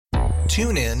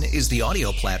TuneIn is the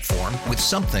audio platform with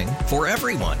something for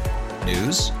everyone.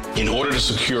 News. In order to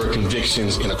secure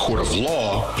convictions in a court of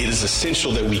law, it is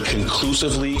essential that we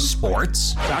conclusively.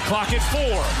 Sports. Shot clock at 4.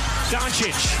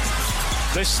 Doncic.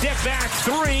 The step back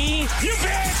 3. You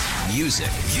bet. Music.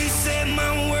 You set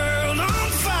my world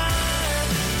on fire.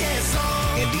 Yes,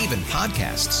 and even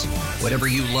podcasts. Whatever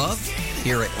you love,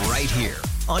 hear it right here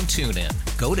on TuneIn.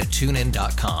 Go to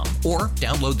TuneIn.com or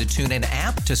download the TuneIn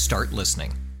app to start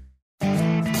listening.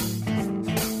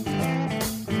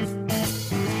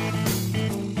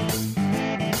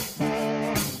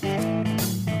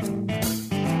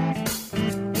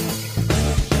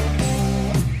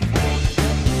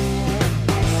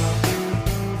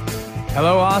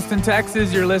 Hello, Austin,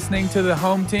 Texas. You're listening to the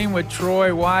home team with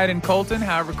Troy, Wyatt, and Colton.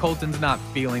 However, Colton's not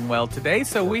feeling well today,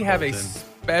 so we have a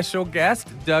special guest.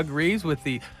 Doug Reeves with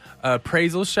the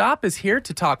Appraisal Shop is here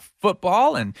to talk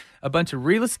football and a bunch of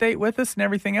real estate with us and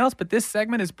everything else. But this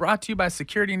segment is brought to you by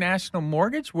Security National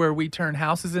Mortgage, where we turn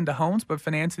houses into homes by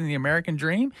financing the American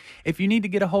dream. If you need to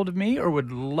get a hold of me or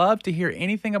would love to hear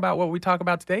anything about what we talk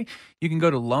about today, you can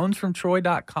go to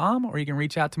loansfromtroy.com or you can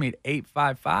reach out to me at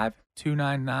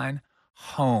 855-299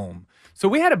 home. So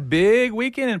we had a big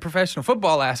weekend in professional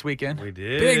football last weekend. We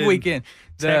did. Big weekend.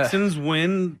 Texans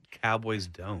win, Cowboys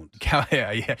don't.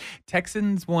 Yeah.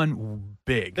 Texans won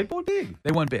big. They won big.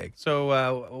 They won big.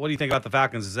 So what do you think about the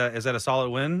Falcons? Is that a solid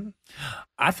win?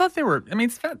 I thought they were,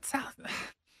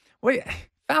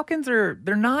 Falcons they're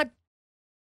not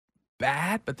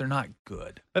bad, but they're not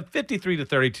good. But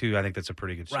 53-32, I think that's a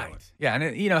pretty good showing. Right. Yeah,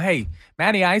 and hey,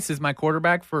 Matty Ice is my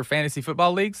quarterback for Fantasy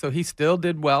Football League, so he still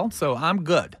did well, so I'm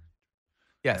good.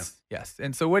 Yes.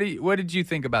 And so what did you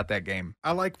think about that game?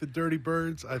 I like the Dirty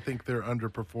Birds. I think they're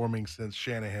underperforming since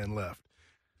Shanahan left.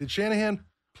 Did Shanahan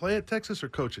play at Texas or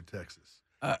coach at Texas?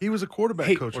 He was a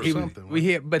quarterback coach or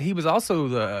something. But he was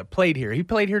also played here. He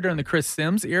played here during the Chris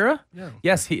Sims era. Yeah.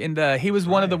 Yes, he was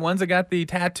one of the ones that got the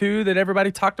tattoo that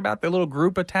everybody talked about, the little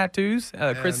group of tattoos.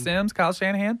 Chris Sims, Kyle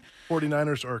Shanahan.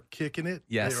 49ers are kicking it.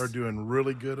 Yes. They are doing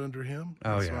really good under him.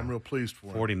 Oh, so I'm real pleased for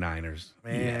him. 49ers.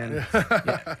 Man.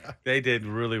 Yeah. They did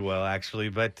really well, actually.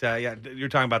 But, you're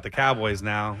talking about the Cowboys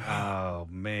now. Oh,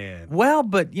 man. Well,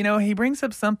 but, he brings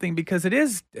up something because it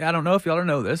is, I don't know if y'all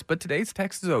know this, but today's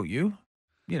Texas OU.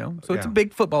 So it's a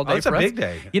big football day. It's a big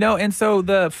day. And so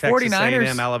the Texas 49ers.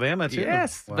 A&M, Alabama, too.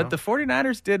 Yes, Wow. but the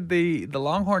 49ers did the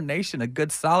Longhorn Nation a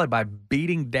good solid by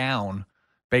beating down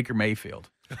Baker Mayfield.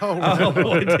 Oh,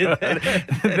 they did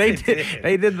that.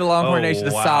 They did the Longhorn Nation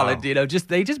a wow. solid.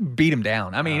 They just beat him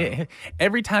down. I mean,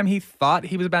 every time he thought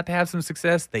he was about to have some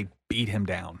success, they beat him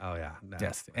down. Oh, yeah. No.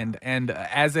 Yes, and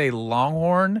as a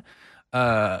Longhorn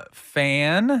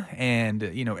fan and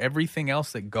everything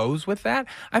else that goes with that,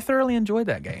 I thoroughly enjoyed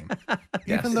that game.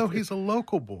 Even though he's a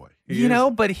local boy.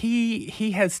 But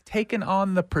he has taken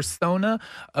on the persona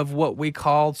of what we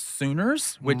call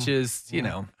Sooners, which is,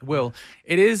 it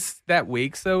is that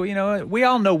week. So, we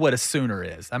all know what a Sooner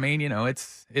is. I mean,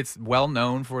 it's well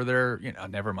known for their,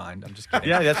 never mind. I'm just kidding.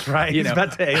 Yeah, that's right. He's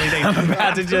about to alienate. I'm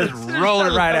about to just roll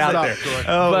it right out there.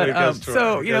 Oh, But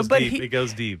it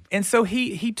goes deep. And so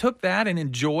he took that and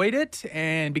enjoyed it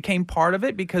and became part of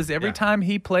it because every time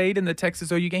he played in the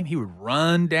Texas OU game, he would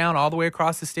run down all the way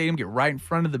across the stadium, get right in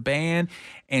front of the band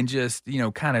and just,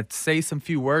 kind of say some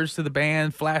few words to the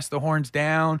band, flash the horns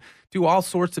down, do all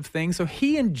sorts of things. So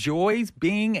he enjoys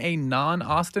being a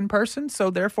non-Austin person. So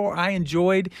therefore, I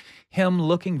enjoyed him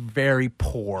looking very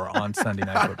poor on Sunday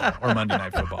Night Football or Monday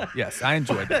Night Football. Yes, I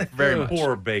enjoyed that very much.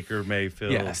 Poor Baker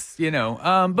Mayfield. Yes,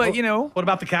 but what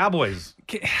about the Cowboys?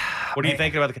 What are you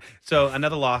thinking about so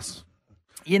another loss?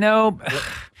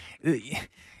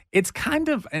 It's kind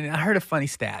of, and I heard a funny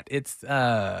stat. It's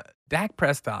Dak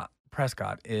Prescott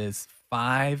is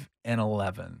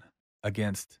 5-11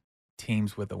 against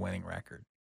teams with a winning record.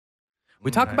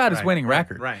 We talk about his winning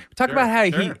record. Right. We talk about how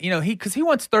because he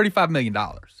wants $35 million.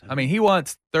 I mean, he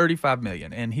wants $35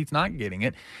 million, and he's not getting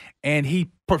it. And he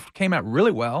came out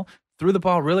really well, threw the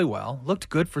ball really well, looked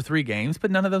good for 3 games, but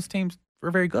none of those teams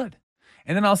were very good.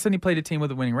 And then all of a sudden he played a team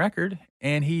with a winning record,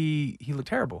 and he looked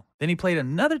terrible. Then he played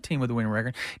another team with a winning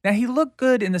record. Now, he looked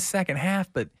good in the second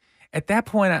half, but at that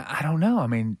point, I don't know. I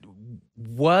mean,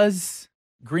 was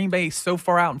Green Bay so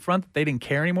far out in front that they didn't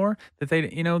care anymore, that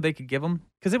they could give them?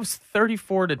 Because it was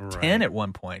 34-10 at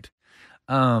one point.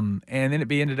 And then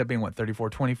it ended up being,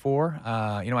 34-24.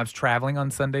 I was traveling on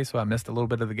Sunday, so I missed a little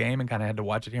bit of the game and kind of had to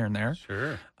watch it here and there.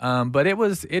 Sure. But it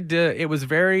was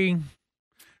very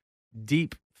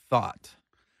deep thought.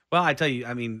 Well, I tell you,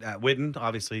 I mean, Witten,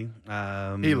 obviously.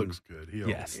 He looks good. He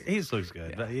looks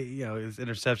good. Yeah. But, his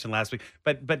interception last week.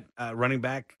 But running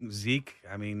back Zeke,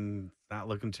 I mean, Not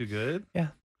looking too good. Yeah.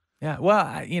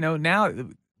 Well, now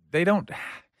they don't.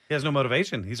 He has no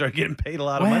motivation. He's already getting paid a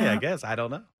lot of money, I guess. I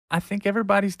don't know. I think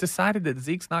everybody's decided that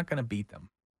Zeke's not going to beat them.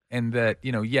 And that,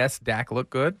 yes, Dak looked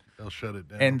good. They'll shut it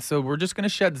down. And so we're just going to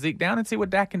shut Zeke down and see what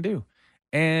Dak can do.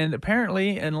 And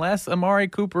apparently, unless Amari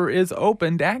Cooper is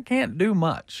open, Dak can't do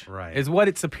much, right? Is what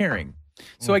it's appearing.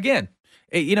 So again,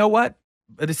 you know what?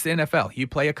 It's the NFL. You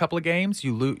play a couple of games,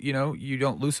 you lose. You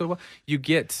don't lose so well. You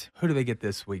get, who do they get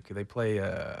this week? They play.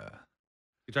 You're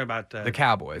talking about the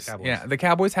Cowboys. Yeah, the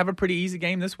Cowboys have a pretty easy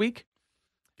game this week.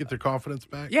 Get their confidence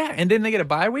back. Yeah, and then they get a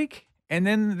bye week, and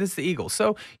then this is the Eagles.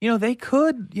 So they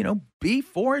could be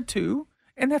 4-2,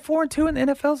 and that 4-2 in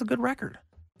the NFL is a good record.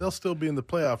 They'll still be in the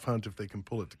playoff hunt if they can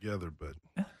pull it together, but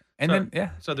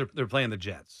So they're playing the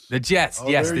Jets. The Jets,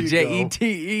 yes, the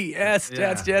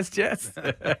Jets, Jets.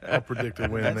 I'll predict a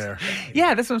win there.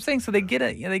 Yeah, that's what I'm saying. So they get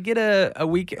a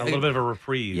week, a little bit of a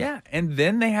reprieve. Yeah, and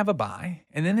then they have a bye,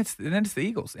 and then it's the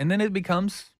Eagles, and then it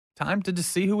becomes time to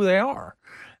just see who they are.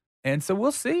 And so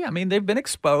we'll see. I mean, they've been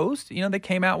exposed. They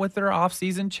came out with their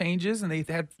offseason changes, and they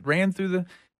ran through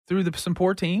some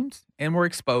poor teams, and were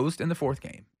exposed in the fourth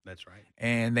game. That's right.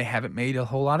 And they haven't made a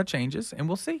whole lot of changes, and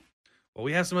we'll see. Well,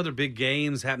 we have some other big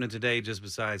games happening today just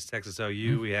besides Texas OU.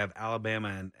 Mm-hmm. We have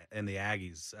Alabama and the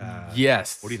Aggies.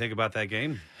 Yes. What do you think about that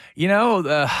game?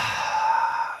 I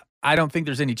don't think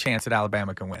there's any chance that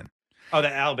Alabama can win. Oh,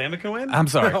 that Alabama can win? I'm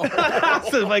sorry.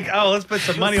 So let's put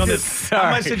some money on this. Sorry.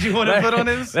 How much did you want to put on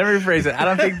this? Let me rephrase it. I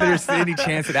don't think there's any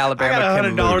chance that Alabama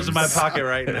can lose. I got $100 in my pocket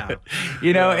right now.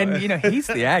 He's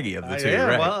the Aggie of the two,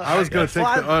 right? Well, I was going to take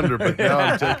the under, but now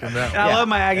I'm taking that one. I love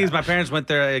my Aggies. My parents went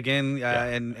there again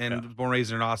and born and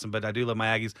raised in Austin, but I do love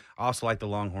my Aggies. I also like the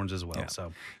Longhorns as well. Yeah.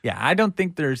 So I don't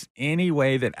think there's any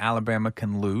way that Alabama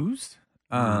can lose.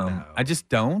 No. I just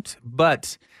don't.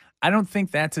 But I don't think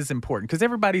that's as important because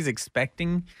everybody's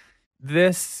expecting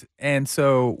this. And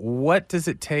so what does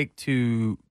it take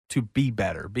to be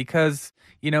better? Because,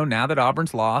 now that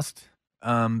Auburn's lost,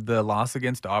 the loss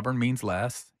against Auburn means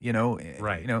less,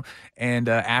 right. And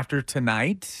after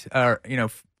tonight,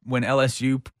 when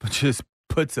LSU just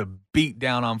puts a beat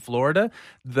down on Florida,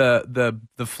 the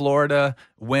Florida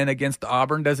win against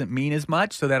Auburn doesn't mean as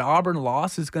much. So that Auburn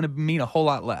loss is going to mean a whole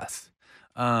lot less.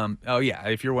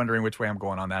 If you're wondering which way I'm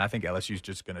going on that, I think LSU's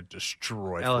just going to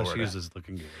destroy Florida. LSU's is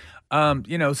looking good.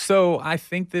 So I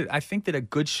think that a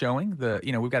good showing,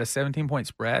 we've got a 17-point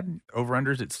spread,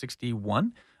 over-unders at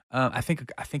 61. I think a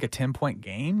 10-point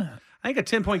game. I think a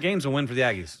 10-point game is a win for the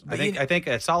Aggies. I think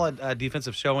a solid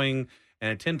defensive showing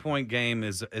and a 10-point game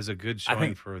is a good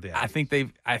showing for the Aggies.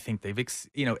 I think they've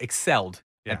excelled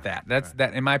at that. That's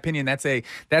that. In my opinion, that's a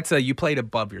you played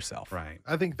above yourself. Right.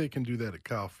 I think they can do that at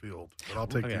Kyle Field, but I'll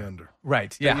take the under.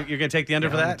 Right. Yeah. You're going to take the under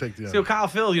for that? I'm gonna take the under. So Kyle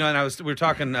Field, and we were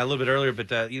talking a little bit earlier,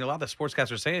 but a lot of the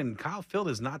sportscasters are saying Kyle Field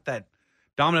is not that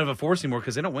dominant of a force anymore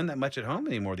because they don't win that much at home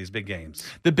anymore. These big games.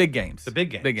 The big games. You're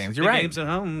right. Big games at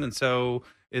home, and so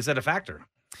is that a factor?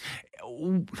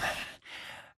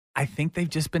 I think they've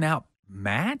just been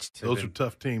outmatched. Those are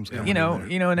tough teams. And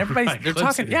everybody's they're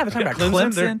talking about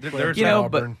Clemson. They're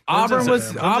but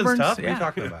Auburn's tough. What are you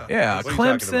talking about? Yeah,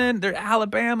 Clemson, they're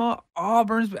Alabama,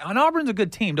 Auburn's a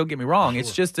good team. Don't get me wrong. Sure.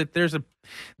 It's just that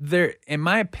in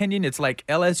my opinion, it's like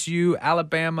LSU,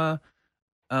 Alabama,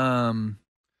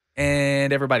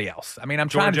 and everybody else. I mean, I'm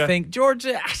trying to think.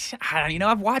 Georgia,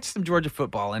 I've watched some Georgia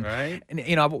football, and right.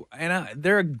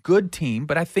 They're a good team,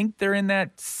 but I think they're in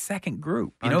that second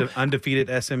group. Undefeated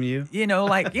SMU.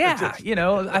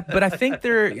 But I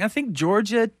think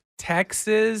Georgia,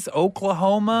 Texas,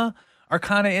 Oklahoma are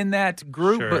kind of in that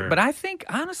group. Sure. But I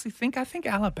honestly think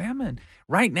Alabama and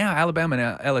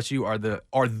LSU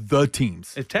are the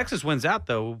teams. If Texas wins out,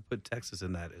 though, put Texas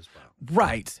in that as well.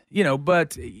 Right.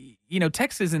 But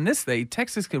Texas in this state,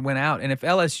 Texas could win out, and if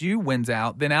LSU wins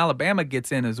out, then Alabama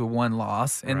gets in as a one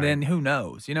loss, and then who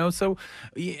knows? So.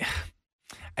 Yeah.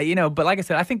 But like I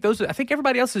said, I think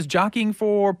everybody else is jockeying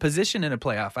for position in a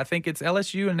playoff. I think it's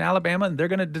LSU and Alabama, and they're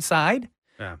going to decide.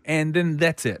 Yeah. And then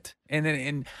that's it.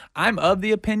 And I'm of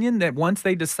the opinion that once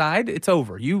they decide, it's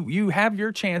over. You have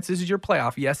your chance. This is your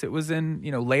playoff. Yes, it was in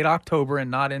late October and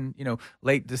not in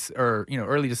early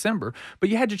December, but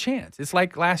you had your chance. It's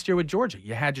like last year with Georgia.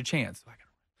 You had your chance.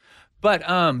 But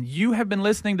you have been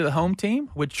listening to the Home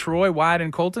Team with Troy, Wyatt,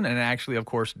 and Colton, and actually, of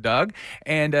course, Doug.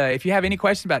 And if you have any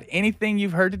questions about anything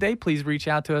you've heard today, please reach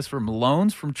out to us from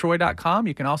loansfromtroy.com.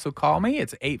 You can also call me.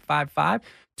 It's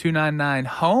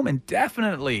 855-299-HOME. And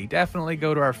definitely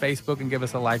go to our Facebook and give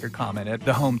us a like or comment at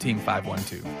the Home Team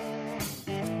 512.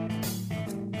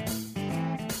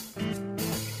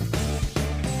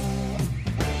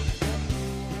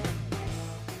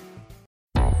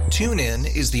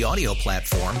 TuneIn is the audio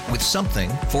platform with something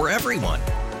for everyone.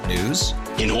 News.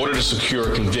 In order to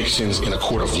secure convictions in a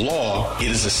court of law,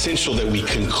 it is essential that we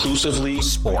conclusively.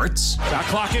 Sports. Shot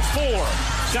clock at 4.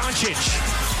 Doncic.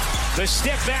 The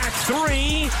step back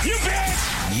 3. You bet.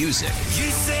 Music. You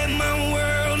set my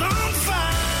world on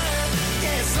fire.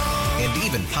 Yes, And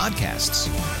even podcasts.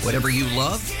 Whatever you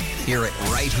love, hear it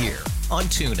right here on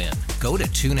TuneIn. Go to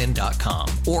TuneIn.com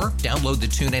or download the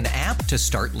TuneIn app to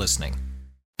start listening.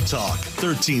 Talk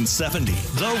 1370,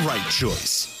 the right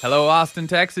choice. Hello, Austin,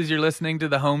 Texas. You're listening to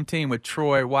the Home Team with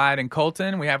Troy, Wyatt, and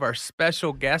Colton. We have our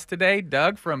special guest today,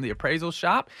 Doug from the Appraisal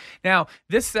Shop. Now,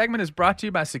 this segment is brought to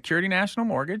you by Security National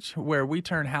Mortgage, where we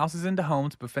turn houses into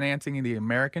homes by financing the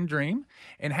American dream.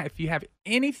 And if you have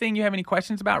anything you have any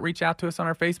questions about, reach out to us on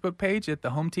our Facebook page at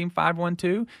the Home Team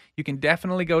 512. You can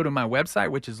definitely go to my website,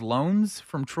 which is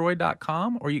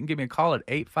loansfromtroy.com, or you can give me a call at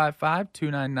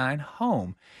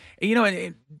 855-299-HOME. You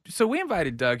know, so we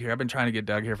invited Doug here. I've been trying to get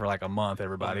Doug here for like a month,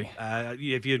 everybody.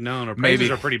 If you'd known,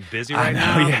 appraisals are pretty busy right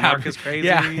now. Yeah. The market's crazy.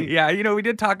 Yeah. You know, we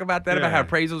did talk about that, about how Yeah.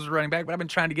 appraisals are running back, but I've been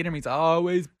trying to get him. He's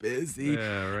always busy.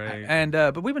 Yeah, right. And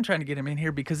but we've been trying to get him in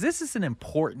here because this is an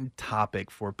important topic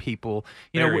for people.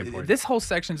 You Very know, important. this whole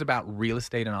section's about real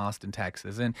estate in Austin,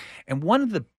 Texas, and one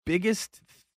of the biggest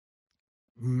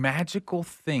magical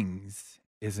things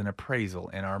is an appraisal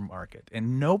in our market,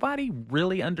 and nobody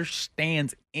really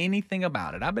understands anything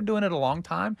about it. I've been doing it a long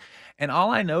time, and all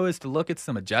I know is to look at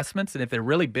some adjustments, and if they're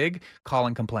really big, call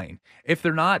and complain. If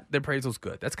they're not, the appraisal's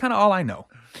good. That's kind of all I know.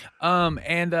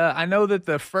 I know that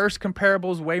the first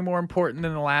comparable is way more important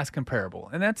than the last comparable,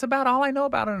 and that's about all I know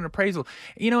about an appraisal.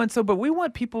 You know, and so, but we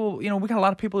want people, you know, we got a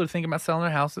lot of people that are thinking about selling their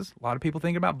houses, a lot of people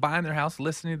thinking about buying their house,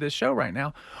 listening to this show right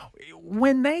now.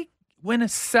 When a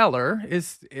seller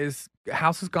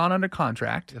house has gone under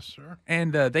contract, Yes, sir.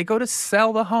 and they go to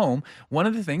sell the home, one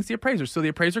of the things, the appraiser. So the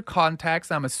appraiser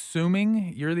contacts, I'm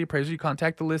assuming you're the appraiser, you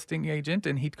contact the listing agent,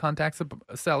 and he contacts a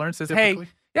seller and says, Typically.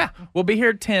 hey, yeah, we'll be here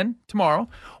at 10 tomorrow.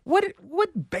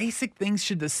 What basic things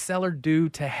should the seller do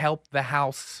to help the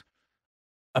house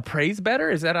appraise better?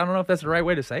 I don't know if that's the right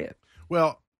way to say it.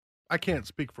 Well, I can't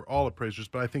speak for all appraisers,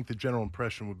 but I think the general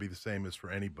impression would be the same as for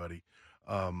anybody.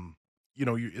 You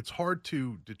know, it's hard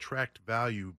to detract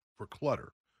value for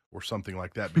clutter or something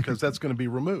like that because that's going to be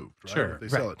removed, right? Sure, If they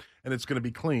sell it, and it's going to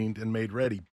be cleaned and made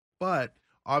ready. But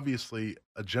obviously,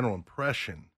 a general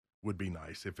impression would be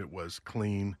nice if it was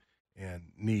clean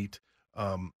and neat.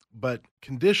 But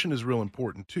condition is real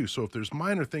important too. So if there's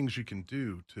minor things you can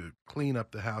do to clean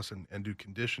up the house and do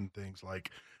condition things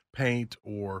like paint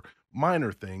or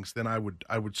minor things, then I would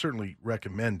certainly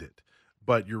recommend it.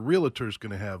 But your realtor is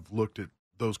going to have looked at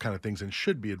those kind of things and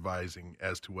should be advising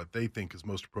as to what they think is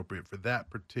most appropriate for that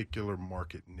particular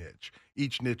market niche.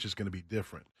 Each niche is going to be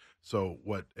different. So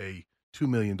what a $2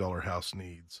 million house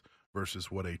needs versus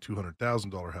what a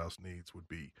 $200,000 house needs would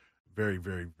be very,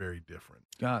 very, very different.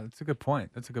 God, that's a good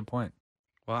point.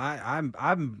 Well, I've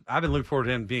been looking forward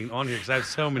to him being on here because I have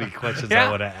so many questions Yeah.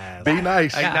 I would have asked. Be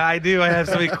nice. I do. I have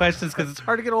so many questions because it's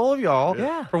hard to get a hold of y'all.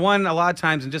 Yeah. For one, a lot of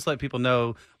times, and just let people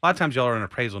know, a lot of times y'all are in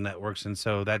appraisal networks, and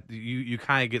so that you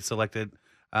kind of get selected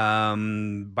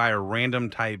by a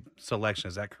random type selection.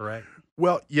 Is that correct?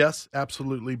 Well, yes,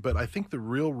 absolutely. But I think the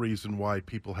real reason why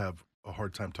people have a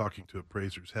hard time talking to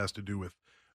appraisers has to do with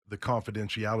the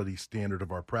confidentiality standard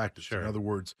of our practice. Sure. In other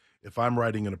words, if I'm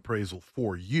writing an appraisal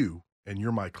for you and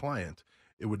you're my client,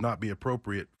 it would not be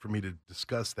appropriate for me to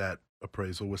discuss that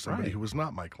appraisal with somebody Right. who was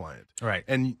not my client. Right.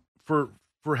 And for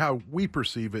how we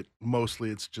perceive it, mostly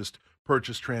it's just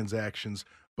purchase transactions,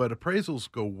 but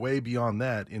appraisals go way beyond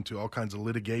that into all kinds of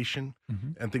litigation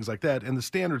and things like that. And the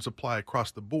standards apply across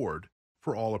the board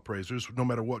for all appraisers, no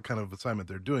matter what kind of assignment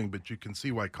they're doing. But you can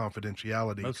see why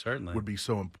confidentiality Most certainly. would be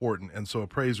so important. And so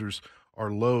appraisers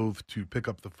are loath to pick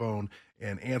up the phone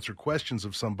and answer questions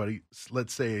of somebody.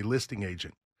 Let's say a listing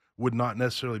agent would not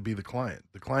necessarily be the client.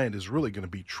 The client is really going to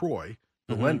be Troy,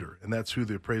 the lender, and that's who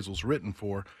the appraisal's written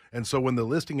for. And so when the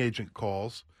listing agent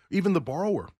calls, even the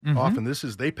borrower, often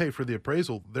they pay for the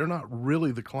appraisal. They're not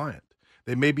really the client.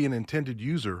 They may be an intended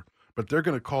user, but they're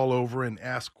going to call over and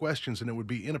ask questions, and it would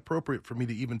be inappropriate for me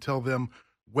to even tell them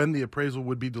when the appraisal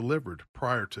would be delivered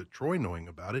prior to Troy knowing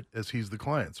about it, as he's the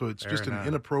client. So it's just enough. an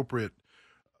inappropriate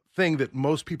thing that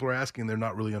most people are asking. They're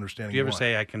not really understanding. Do you ever why.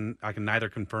 say I can neither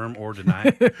confirm or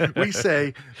deny? We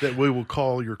say that we will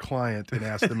call your client and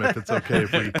ask them if it's okay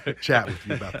if we chat with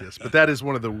you about this. But that is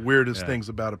one of the weirdest things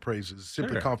about appraisals,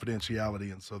 simply Sure.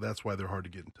 confidentiality, and so that's why they're hard to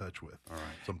get in touch with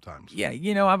sometimes. Yeah,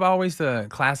 you know, I've always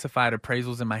classified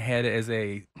appraisals in my head as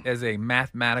a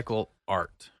mathematical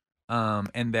art,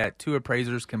 and that two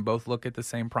appraisers can both look at the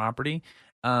same property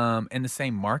in the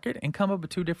same market and come up with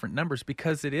two different numbers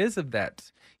because it is of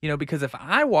that, because if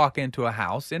I walk into a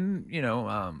house and,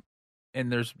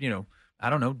 and there's, I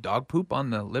don't know, dog poop on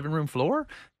the living room floor,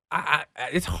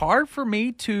 it's hard for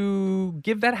me to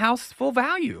give that house full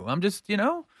value. I'm just, If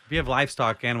you have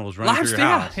livestock animals running through your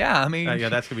house. Yeah, I mean, yeah,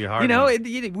 that's gonna be hard.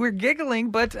 We're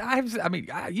giggling, but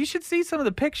you should see some of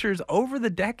the pictures over the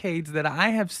decades that I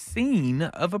have seen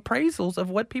of appraisals of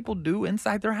what people do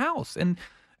inside their house, and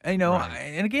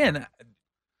and again,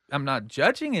 I'm not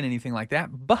judging in anything like that,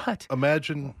 but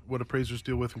Imagine what appraisers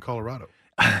deal with in Colorado.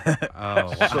 Oh,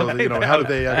 wow. So how do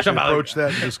they actually approach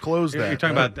that and disclose that? You're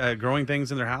talking about growing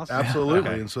things in their house?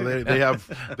 Absolutely. Okay. And so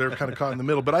they're kind of caught in the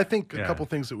middle. But I think a couple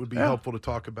things that would be helpful to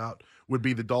talk about would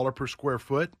be the dollar per square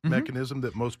foot mechanism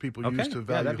that most people use to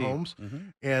value homes.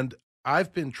 And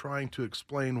I've been trying to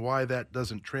explain why that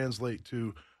doesn't translate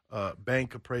to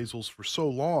bank appraisals for so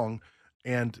long.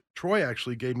 And Troy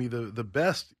actually gave me the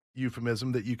best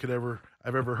euphemism that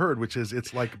I've ever heard, which is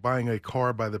it's like buying a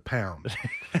car by the pound.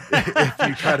 If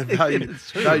you try to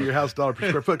value your house dollar per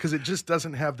square foot, because it just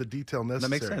doesn't have the detail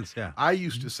necessary. That makes sense, yeah. I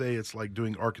used to say it's like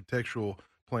doing architectural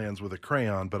plans with a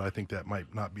crayon, but I think that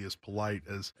might not be as polite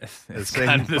as saying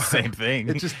kind of the same thing.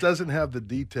 It just doesn't have the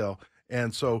detail.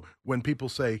 And so when people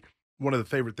say, one of the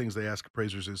favorite things they ask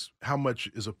appraisers is, how much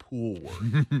is a pool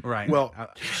worth? Right. Well,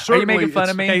 Are you certainly making fun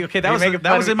of me? Okay,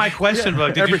 that was in my question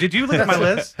book. Did you look at my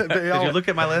list? Did you look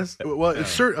at my list? Well,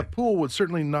 a pool would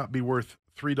certainly not be worth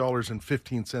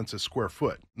 $3.15 a square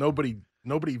foot. Nobody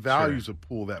values a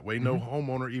pool that way. No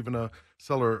homeowner, even a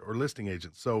seller or listing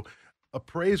agent. So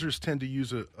appraisers tend to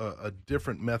use a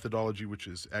different methodology, which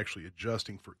is actually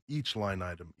adjusting for each line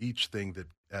item, each thing that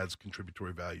adds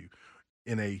contributory value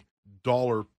in a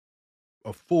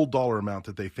full dollar amount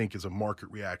that they think is a market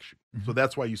reaction. So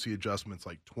that's why you see adjustments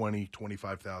like 20,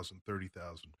 25,000,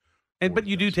 30,000. But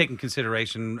you do take in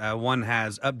consideration, one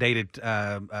has updated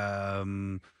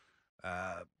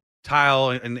tile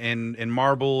and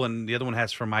marble, and the other one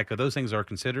has Formica. Those things are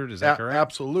considered. Is that correct?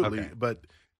 Absolutely. Okay. But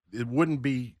it wouldn't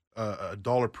be a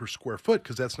dollar per square foot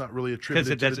because that's not really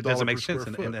attributed Because to it the doesn't dollar make per square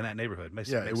sense foot. in that neighborhood.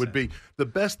 It would be the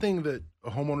best thing that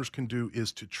homeowners can do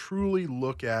is to truly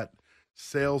look at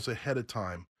sales ahead of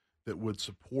time that would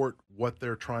support what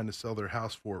they're trying to sell their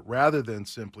house for, rather than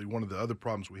simply, one of the other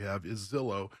problems we have is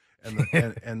Zillow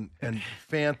and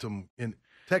Phantom. In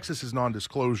Texas is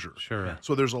non-disclosure. Sure.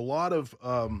 So there's a lot of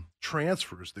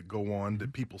transfers that go on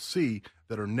that people see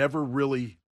that are never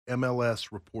really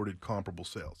MLS reported comparable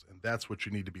sales, and that's what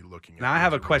you need to be looking at. Now, I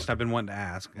have a question I've been wanting to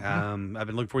ask. I've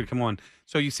been looking for you to come on.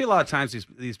 So you see a lot of times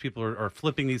these people are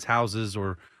flipping these houses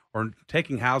or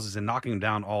taking houses and knocking them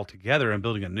down altogether and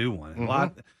building a new one. A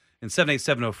lot in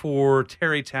 78704,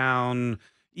 Terrytown,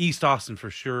 East Austin for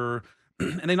sure.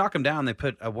 And they knock them down. They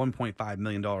put a $1.5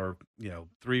 million,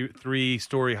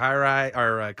 three-story high-rise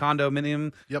or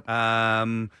condominium,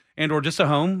 and or just a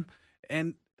home.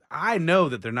 And I know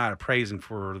that they're not appraising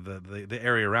for the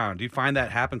area around. Do you find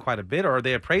that happen quite a bit, or are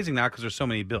they appraising now because there's so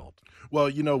many built? Well,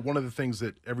 one of the things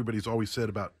that everybody's always said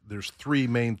about there's three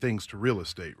main things to real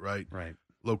estate, right? Right.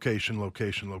 Location,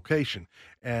 location, location.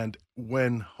 And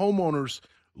when homeowners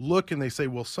look and they say,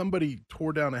 well, somebody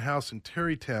tore down a house in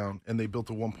Terrytown and they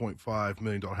built a $1.5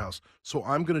 million house, so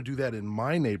I'm going to do that in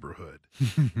my neighborhood.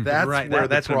 That's where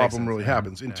the problem really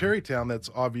happens. In Terrytown, that's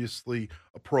obviously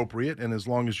appropriate, and as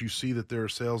long as you see that there are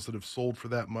sales that have sold for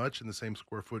that much in the same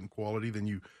square foot and quality,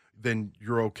 then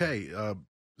you're okay.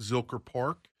 Zilker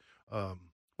Park.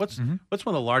 What's one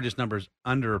of the largest numbers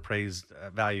under appraised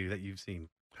value that you've seen?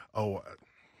 Oh,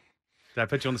 did I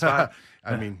put you on the spot?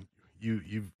 I mean,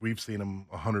 we've seen them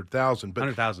 100,000, but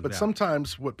 100,000. But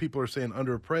sometimes what people are saying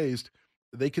underappraised,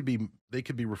 they could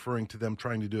be referring to them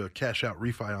trying to do a cash out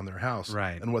refi on their house,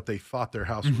 right? And what they thought their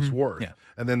house was worth,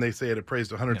 and then they say it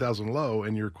appraised 100,000 low,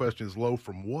 and your question is low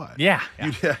from what?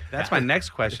 That's my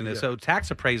next question. Is so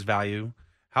tax appraised value.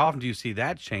 How often do you see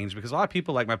that change? Because a lot of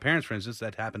people, like my parents, for instance,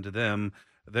 that happened to them.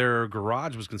 Their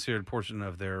garage was considered a portion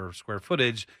of their square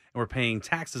footage, and we're paying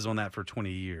taxes on that for 20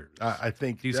 years. I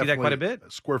think do you see that quite a bit?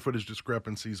 Square footage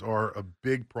discrepancies are a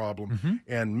big problem,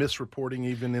 and misreporting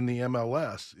even in the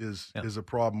MLS is a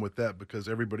problem with that, because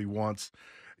everybody wants.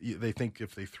 They think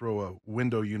if they throw a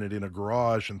window unit in a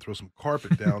garage and throw some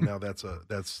carpet down, now that's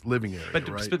living area,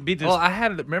 right? Well, I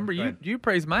had remember you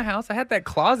praised my house. I had that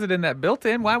closet in that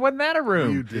built-in. Why wasn't that a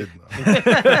room? You did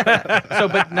not. So,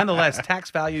 but nonetheless, tax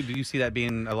value. Do you see that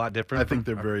being a lot different? I think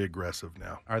they're very aggressive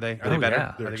now. Are they? Are they better?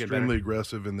 Yeah. They're extremely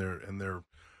aggressive, and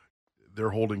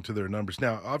they're holding to their numbers.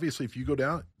 Now, obviously, if you go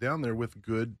down there with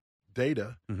good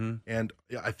data, and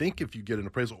I think if you get an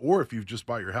appraisal, or if you've just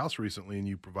bought your house recently and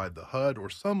you provide the HUD or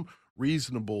some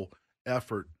reasonable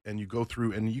effort and you go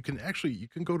through, and you can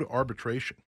go to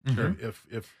arbitration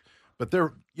Mm-hmm. but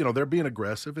they're being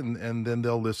aggressive, and then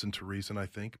they'll listen to reason, I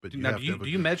think. But Now, do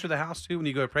you measure the house too when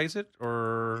you go appraise it,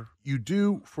 or you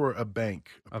do for a bank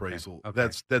appraisal? Okay.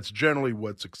 That's generally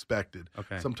what's expected.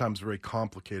 Okay. Sometimes very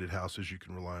complicated houses you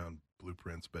can rely on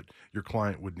blueprints, but your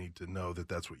client would need to know that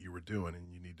that's what you were doing,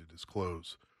 and you need to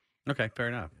disclose. okay, fair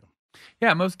enough.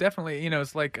 Yeah, most definitely.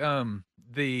 It's like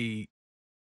the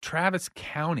Travis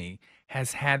County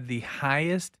has had the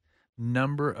highest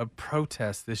number of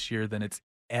protests this year than it's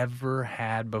ever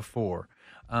had before.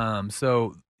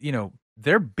 So,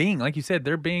 they're being, like you said,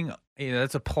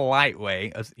 that's a polite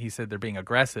way. He said they're being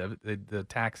aggressive, the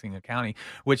taxing the county,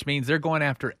 which means they're going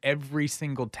after every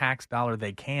single tax dollar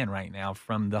they can right now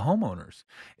from the homeowners,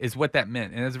 is what that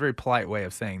meant. And it's a very polite way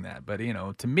of saying that. But,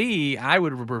 to me, I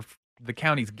would the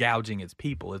county's gouging its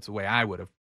people. It's the way I would have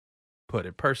put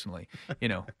it personally,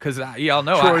 because y'all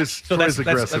know Troy's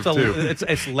aggressive too.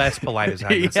 It's less polite as I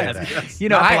would say that. Yes.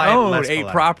 Not polite, I own less 8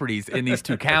 polite. properties in these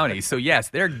 2 counties. So yes,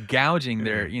 they're gouging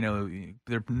their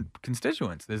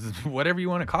constituents. This is whatever you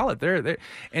want to call it. They're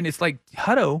and it's like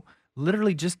Hutto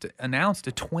literally just announced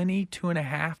a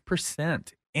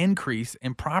 22.5% increase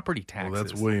in property taxes. Well,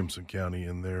 that's Williamson County,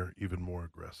 and they're even more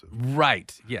aggressive.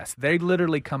 Right. Yes. They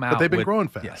literally come out. But they've been with, growing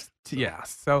fast. Yes.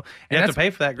 Yes. So You have to pay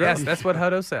for that growth. Yes, that's what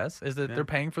Hutto says, is that they're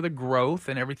paying for the growth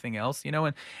and everything else,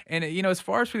 and as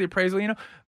far as for the appraisal,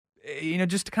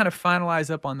 just to kind of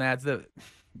finalize up on that,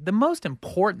 the most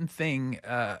important thing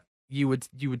you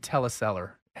would tell a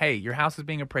seller, hey, your house is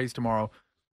being appraised tomorrow,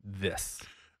 this.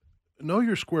 Know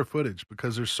your square footage,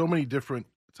 because there's so many different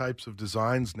types of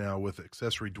designs now with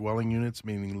accessory dwelling units,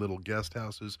 meaning little guest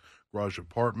houses, garage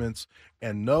apartments,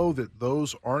 and know that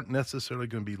those aren't necessarily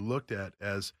going to be looked at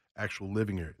as actual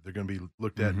living area. They're going to be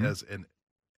looked at as an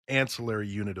ancillary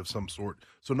unit of some sort.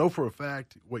 So know for a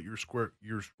fact what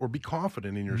or be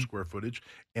confident in your square footage,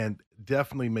 and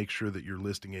definitely make sure that your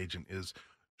listing agent is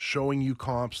showing you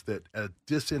comps that a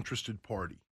disinterested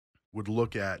party would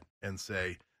look at and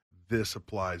say, this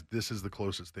applies. This is the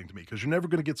closest thing to me, because you're never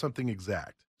going to get something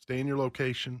exact. Stay in your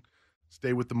location,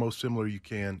 stay with the most similar you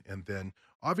can, and then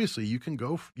obviously you can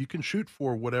shoot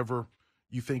for whatever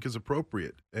you think is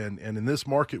appropriate. And in this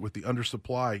market with the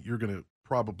undersupply, you're going to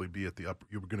probably be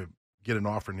you're going to get an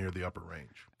offer near the upper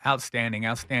range. Outstanding.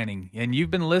 And you've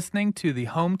been listening to the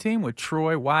Home Team with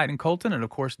Troy, Wyatt, and Colton, and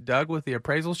of course Doug with the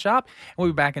Appraisal Shop. And we'll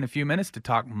be back in a few minutes to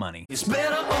talk money. It's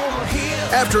better over here.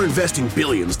 After investing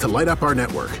billions to light up our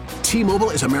network,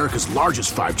 T-Mobile is America's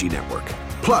largest 5G network.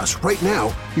 Plus, right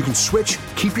now, you can switch,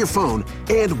 keep your phone,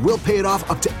 and we'll pay it off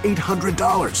up to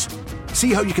 $800.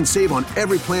 See how you can save on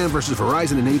every plan versus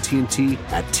Verizon and AT&T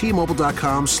at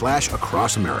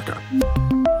T-Mobile.com/across America.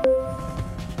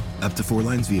 Up to 4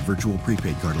 lines via virtual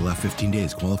prepaid card. Allow 15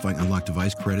 days. Qualifying unlocked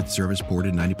device credit service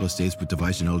ported 90+ states with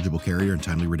device and eligible carrier and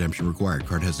timely redemption required.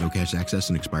 Card has no cash access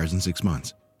and expires in 6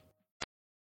 months.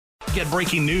 Get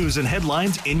breaking news and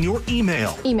headlines in your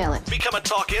email. Email it. Become a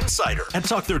Talk Insider at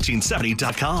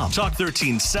Talk1370.com. Talk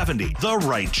 1370, the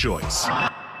right choice.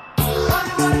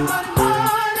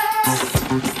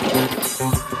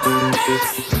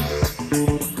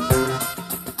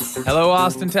 Hello,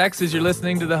 Austin, Texas. You're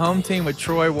listening to the Home Team with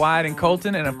Troy, Wyatt, and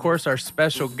Colton, and of course our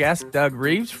special guest, Doug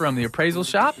Reeves from the Appraisal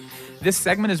Shop. This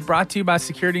segment is brought to you by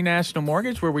Security National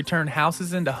Mortgage, where we turn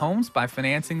houses into homes by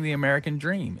financing the American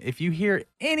dream. If you hear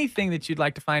anything that you'd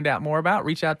like to find out more about,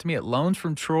 reach out to me at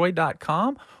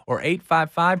loansfromtroy.com or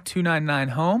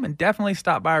 855-299-HOME, and definitely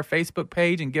stop by our Facebook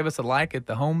page and give us a like at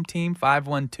the Home Team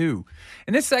 512.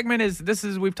 And this segment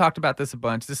we've talked about this a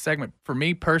bunch. This segment, for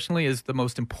me personally, is the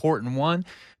most important one,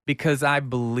 because I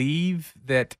believe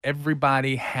that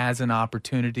everybody has an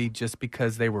opportunity just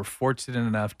because they were fortunate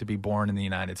enough to be born in the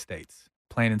United States.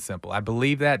 Plain and simple. I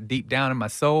believe that deep down in my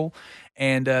soul.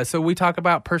 And so we talk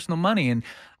about personal money. And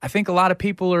I think a lot of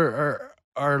people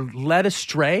are led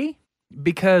astray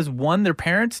because, one, their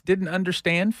parents didn't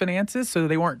understand finances, so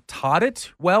they weren't taught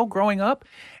it well growing up.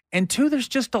 And 2, there's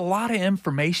just a lot of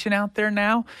information out there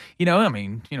now.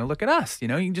 Look at us. You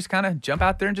can just kind of jump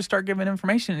out there and just start giving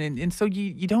information. And so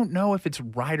you don't know if it's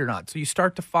right or not. So you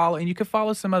start to follow, and you can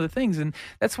follow some other things. And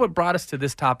that's what brought us to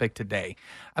this topic today.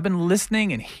 I've been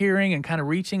listening and hearing and kind of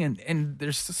reaching, and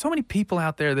there's so many people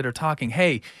out there that are talking,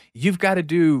 hey, you've got to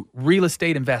do real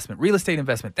estate investment.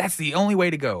 That's the only way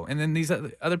to go. And then these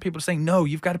other people are saying, no,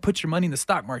 you've got to put your money in the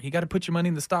stock market. You got to put your money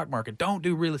in the stock market. Don't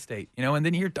do real estate. And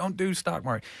then here, don't do stock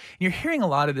market. And you're hearing a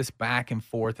lot of this back and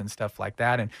forth and stuff like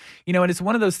that. And, and it's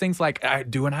one of those things like,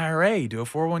 do an IRA, do a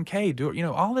 401k,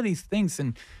 do, all of these things.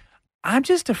 And I'm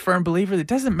just a firm believer that it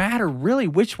doesn't matter really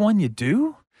which one you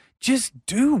do. just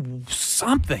do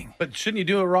something. But shouldn't you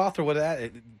do a Roth or what?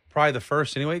 Probably the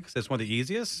first anyway, because that's one of the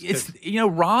easiest. It's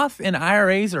Roth and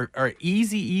IRAs are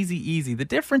easy. The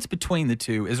difference between the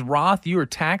two is Roth, you are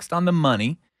taxed on the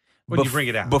money when you bring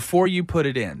it out before you put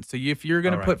it in. So if you're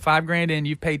going to put $5,000 in,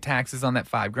 you've paid taxes on that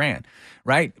 $5,000,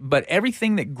 right? But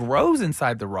everything that grows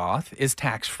inside the Roth is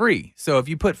tax free. So if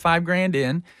you put $5,000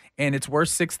 in and it's worth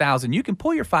 $6,000, you can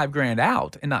pull your $5,000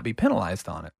 out and not be penalized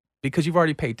on it because you've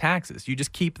already paid taxes. You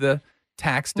just keep the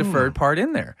tax deferred part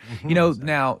in there.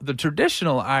 Now the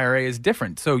traditional IRA is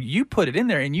different. So you put it in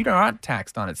there and you're not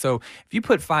taxed on it. So if you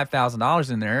put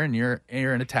 $5,000 in there and you're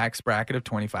in a tax bracket of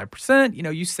 25%,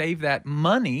 you save that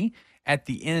money. At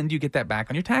the end, you get that back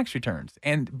on your tax returns.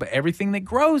 But everything that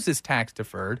grows is tax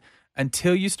deferred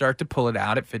until you start to pull it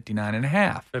out at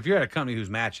 59.5. If you're at a company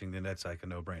who's matching, then that's like a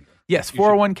no-brainer. Yes,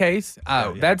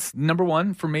 401ks. That's number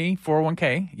one for me.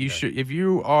 401k. You should, if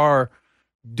you are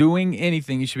doing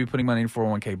anything, you should be putting money in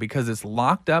 401k because it's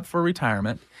locked up for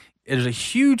retirement. There's a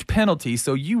huge penalty,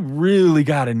 so you really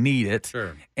got to need it.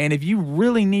 Sure. And if you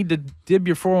really need to dib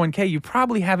your 401k, you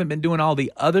probably haven't been doing all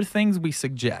the other things we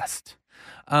suggest.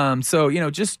 Basically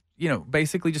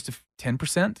just a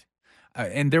 10%.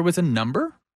 And there was a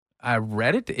number. I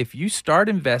read it. If you start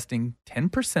investing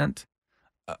 10%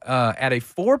 at a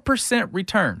 4%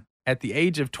 return at the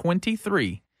age of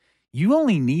 23, you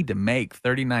only need to make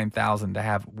 $39,000 to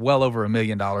have well over $1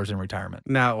 million in retirement.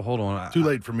 Now, hold on. Too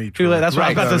late for me. Too late. That's what I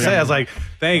was about to say. I was like,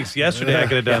 thanks. Yesterday I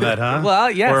could have done that, huh? Well,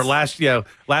 yes. Or last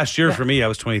year for me, I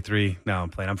was 23. No, I'm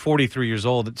playing. I'm 43 years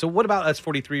old. So what about us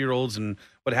 43-year-olds and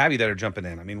what have you that are jumping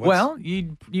in? I mean,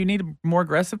 you need a more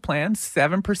aggressive plan.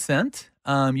 7%.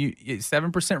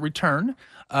 7% return.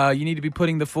 You need to be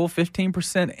putting the full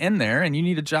 15% in there, and you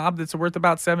need a job that's worth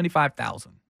about $75,000.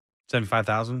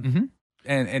 $75,000. Mm-hmm.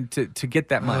 And to get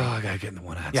that money. Oh, I gotta get in the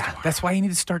one ads. Yeah, that's why you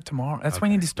need to start tomorrow. That's why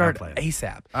you need to start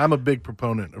ASAP. I'm a big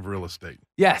proponent of real estate.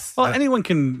 Yes. Well, anyone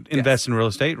can invest in real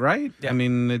estate, right? Yeah. I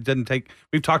mean, it doesn't take.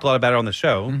 We've talked a lot about it on the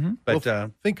show, but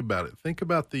think about it. Think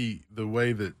about the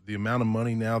way that the amount of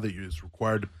money now that is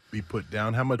required to be put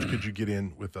down. How much could you get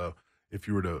in with if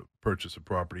you were to purchase a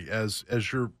property as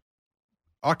your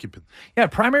occupant? Yeah,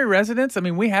 primary residence. I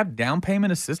mean, we have down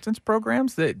payment assistance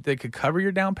programs that could cover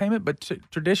your down payment, but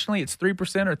traditionally it's 3%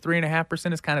 or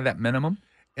 3.5% is kind of that minimum.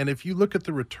 And if you look at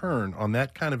the return on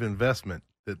that kind of investment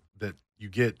that you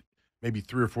get maybe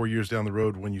 3 or 4 years down the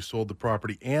road when you sold the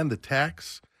property and the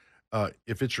tax,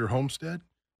 if it's your homestead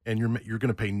and you're going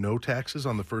to pay no taxes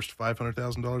on the first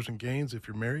 $500,000 in gains if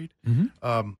you're married.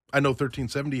 I know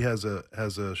 1370 has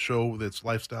a show that's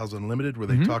Lifestyles Unlimited where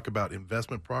they talk about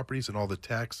investment properties and all the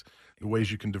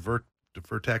ways you can defer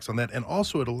tax on that. And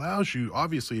also it allows you,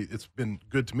 obviously it's been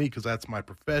good to me because that's my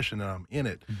profession and I'm in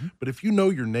it. But if you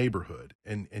know your neighborhood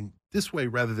and this way,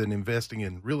 rather than investing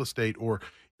in real estate or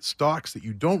stocks that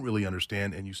you don't really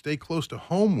understand and you stay close to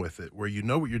home with it where you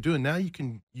know what you're doing, now you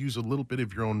can use a little bit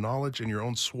of your own knowledge and your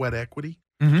own sweat equity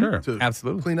to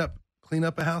absolutely clean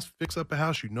up a house, fix up a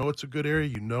house. You know it's a good area.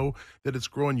 You know that it's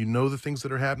growing. You know the things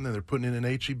that are happening. They're putting in an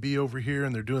HEB over here,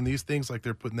 and they're doing these things like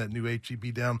they're putting that new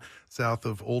HEB down south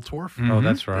of Old Torf. Oh,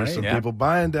 that's right. There's some people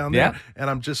buying down there. And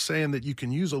I'm just saying that you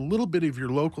can use a little bit of your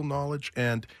local knowledge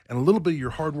and a little bit of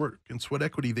your hard work and sweat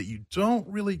equity that you don't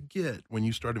really get when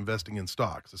you start investing in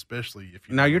stocks, especially if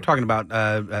you. Now you're talking about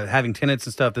having tenants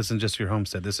and stuff. This isn't just your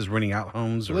homestead. This is renting out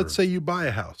homes. So let's say you buy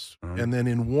a house, and then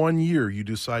in 1 year you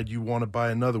decide you want to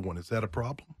buy another one. Is that a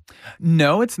problem?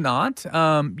 No, it's not.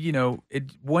 1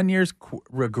 year's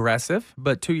regressive,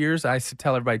 but 2 years, I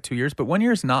tell everybody 2 years, but 1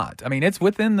 year is not. I mean, it's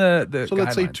within the So guidelines.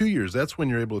 let's say 2 years. That's when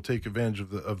you're able to take advantage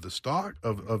of the stock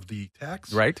of the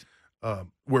tax, right?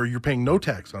 Where you're paying no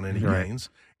tax on any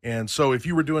gains. And so if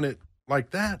you were doing it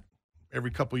like that, every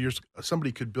couple of years,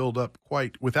 somebody could build up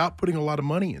without putting a lot of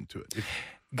money into it.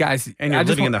 Guys, and you're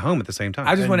living in the home at the same time.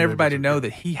 I just want everybody to know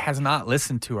that he has not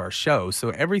listened to our show, so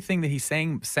everything that he's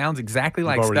saying sounds exactly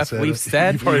like stuff we've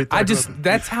said.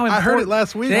 That's how important. I heard it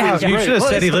last week. Yeah, you should have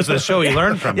said he listened to the show. He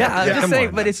learned from it. Yeah, I'm just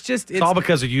saying, but it's all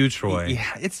because of you, Troy.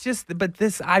 Yeah, it's just, but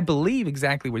this, I believe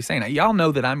exactly what he's saying. Y'all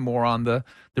know that I'm more on the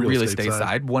real estate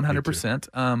side,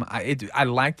 100%. I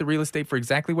like the real estate for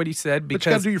exactly what he said because but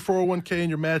you got to do your 401k and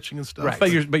your matching and stuff.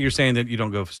 Right. But you're saying that you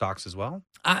don't go for stocks as well?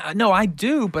 No, I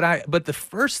do, but the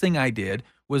first thing I did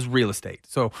was real estate.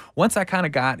 So once I kind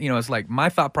of got, it's like my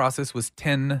thought process was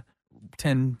 10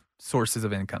 sources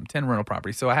of income, 10 rental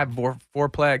properties. So I have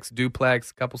fourplex,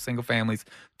 duplex, a couple single families,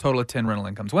 total of 10 rental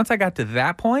incomes. Once I got to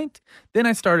that point, then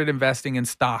I started investing in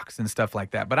stocks and stuff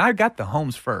like that. But I got the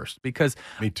homes first because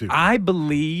Me too. I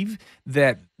believe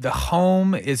that the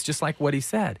home is just like what he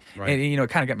said. Right. And, it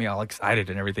kind of got me all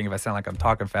excited and everything. If I sound like I'm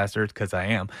talking faster, it's because I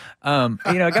am.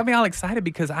 It got me all excited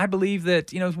because I believe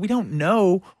that, we don't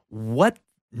know what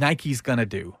Nike's going to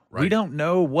do. Right. We don't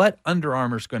know what Under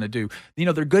Armour's going to do.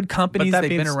 They're good companies. They've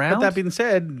been around. But that being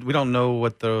said, we don't know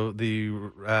what the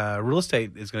real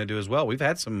estate is going to do as well. We've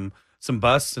had some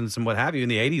busts and some what have you in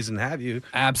the 80s and have you.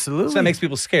 Absolutely. So that makes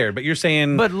people scared. But you're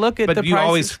saying, But look at the you prices.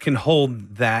 always can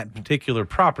hold that particular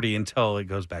property until it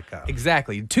goes back up.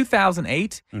 Exactly. In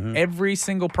 2008, every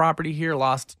single property here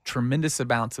lost tremendous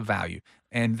amounts of value.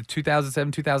 And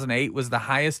 2007, 2008 was the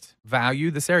highest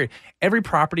value this area. Every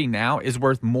property now is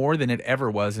worth more than it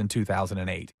ever was in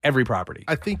 2008. Every property.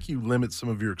 I think you limit some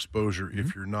of your exposure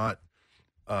if you're not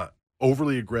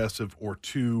overly aggressive or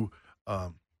too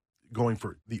going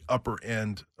for the upper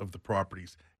end of the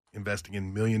properties, investing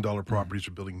in $1 million properties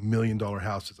or building $1 million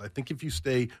houses. I think if you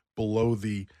stay below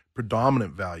the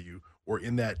predominant value or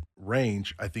in that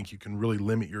range, I think you can really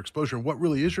limit your exposure. And what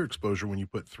really is your exposure when you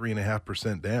put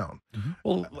 3.5% down?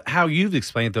 Well, how you've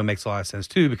explained it, though, makes a lot of sense,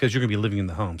 too, because you're going to be living in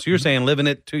the home. So you're saying live in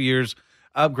it 2 years,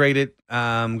 upgrade it,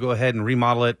 go ahead and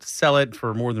remodel it, sell it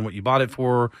for more than what you bought it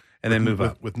for, and then move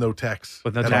up. With no tax.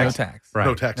 With no at tax. all. No tax. Right.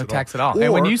 No tax No at tax all. at all.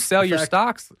 And when Or, you sell in your fact,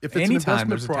 stocks, if it's an anytime investment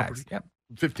there's a property, tax. Yep.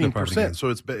 15%. So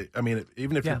it's,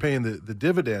 even if Yeah. you're paying the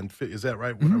dividend, is that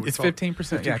right? It's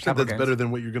 15%. Yeah, capital that's gains. better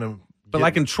than what you're going to. But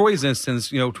like in Troy's instance,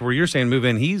 to where you're saying move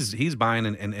in, he's buying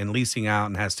and leasing out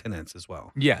and has tenants as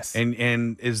well. Yes.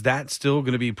 And is that still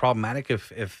going to be problematic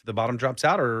if the bottom drops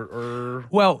out or?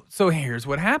 Well, so here's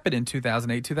what happened in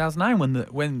 2008, 2009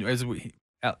 when as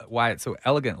Wyatt so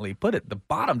elegantly put it, the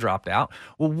bottom dropped out.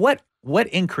 Well, what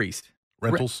increased?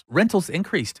 Rentals. Rentals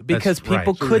increased because That's right.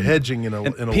 people So you're couldn't hedging in a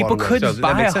lot people of ways. couldn't So that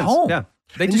buy makes a sense. home. Yeah.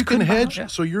 They And just you can couldn't buy- hedge, yeah.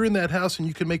 so you're in that house and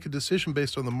you can make a decision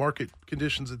based on the market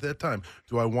conditions at that time.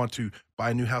 Do I want to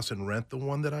buy a new house and rent the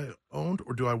one that I owned,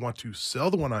 or do I want to sell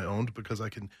the one I owned because I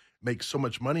can make so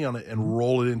much money on it and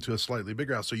roll it into a slightly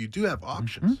bigger house? So you do have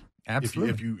options.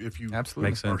 Absolutely. If you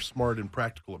Absolutely. Makes are sense. smart and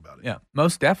practical about it. Yeah,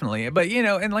 most definitely. But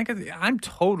and like I'm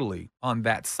totally on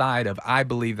that side of I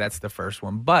believe that's the first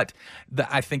one. But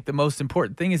I think the most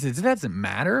important thing is it doesn't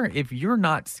matter if you're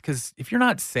not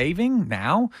saving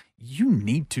now, you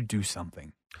need to do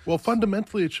something. Well,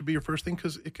 fundamentally, it should be your first thing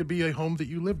because it could be a home that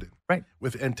you lived in, Right.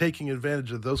 and taking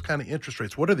advantage of those kind of interest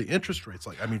rates. What are the interest rates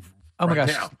like? I mean, Oh my right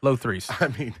gosh, now, low threes. I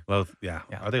mean, Low, yeah.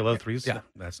 Yeah. Are they low threes? Yeah.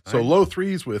 That's so nice. low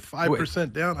threes with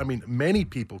 5% down. I mean, many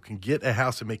people can get a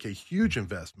house and make a huge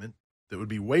investment that would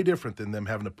be way different than them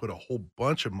having to put a whole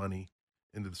bunch of money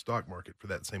into the stock market for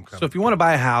that same kind So of if you want to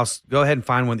buy a house, go ahead and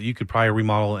find one that you could probably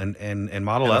remodel and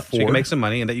model And up so you can afford. make some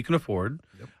money and that you can afford.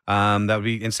 That would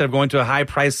be instead of going to a high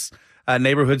price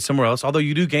neighborhood somewhere else. Although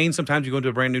you do gain sometimes you go into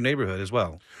a brand new neighborhood as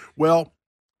well. Well,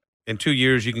 In 2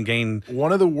 years you can gain.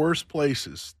 one of the worst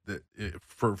places that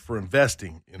for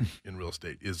investing in real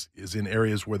estate is in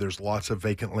areas where there's lots of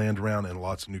vacant land around and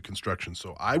lots of new construction.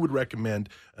 So I would recommend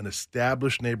an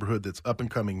established neighborhood that's up and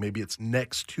coming. Maybe it's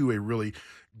next to a really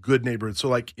good neighborhood. So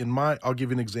like I'll give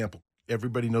you an example.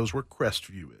 Everybody knows where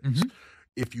Crestview is.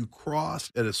 If you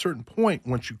cross at a certain point,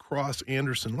 once you cross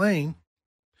Anderson Lane,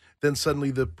 then suddenly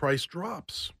the price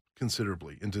drops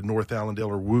considerably into North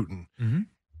Allendale or Wootton.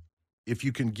 If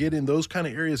you can get in those kind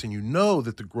of areas and you know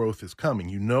that the growth is coming,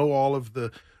 you know all of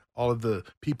the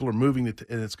people are moving and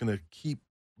it's going to keep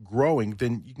growing,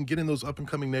 then you can get in those up and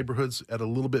coming neighborhoods at a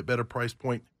little bit better price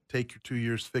point. Take your 2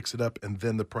 years, fix it up, and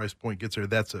then the price point gets there.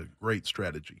 That's a great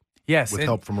strategy. Yes, with and-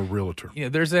 help from a realtor.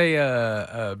 There's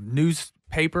a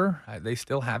newspaper. They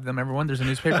still have them. Everyone, there's a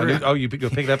newspaper. You go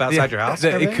pick it up outside your house?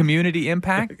 The Community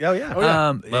Impact. Oh, yeah.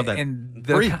 Love that. And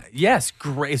Free. Yes,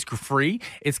 great. It's free.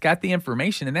 It's got the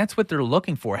information, and that's what they're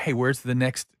looking for. Hey, where's the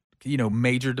next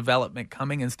major development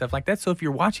coming and stuff like that. So if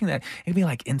you're watching that, it'd be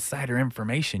like insider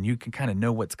information. You can kind of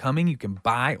know what's coming. You can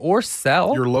buy or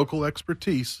sell. Your local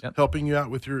expertise helping you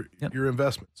out with your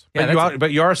investments. Yeah,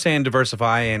 But you are saying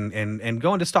diversify and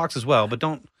go into stocks as well, but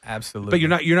don't. Absolutely.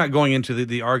 But you're not going into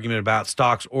the argument about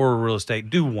stocks or real estate.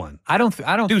 Do one. I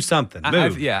don't do something.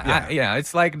 Move.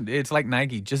 It's like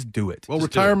Nike. Just do it. Well,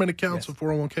 Just retirement accounts and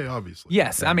 401k, obviously.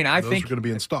 Yes, I mean, I those think are going to be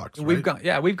in stocks. We've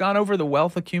gone over the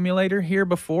wealth accumulator here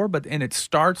before, and it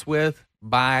starts with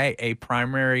buy a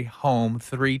primary home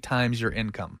 3 times your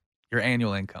income, your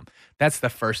annual income. That's the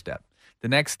first step. The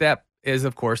next step is,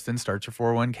 of course, then start your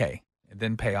 401k and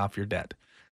then pay off your debt.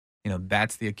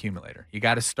 that's the accumulator. You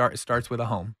got to start. It starts with a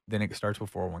home, then it starts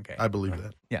with 401k. I believe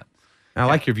that. Yeah. I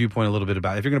like your viewpoint a little bit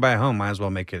about it. If you're going to buy a home, might as well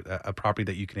make it a property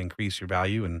that you can increase your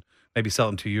value and maybe sell it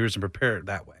in 2 years and prepare it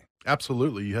that way.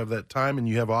 Absolutely. You have that time and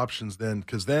you have options then,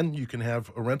 because then you can have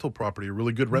a rental property, a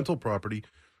really good rental property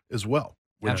as well,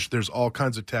 which there's all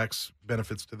kinds of tax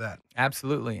benefits to that.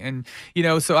 Absolutely. And,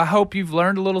 so I hope you've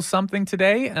learned a little something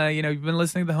today. You've been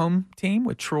listening to the Home Team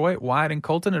with Troy, Wyatt, and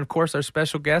Colton. And, of course, our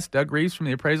special guest, Doug Reeves from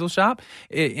the Appraisal Shop.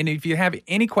 And if you have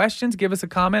any questions, give us a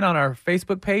comment on our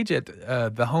Facebook page at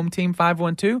the Home Team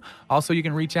 512. Also, you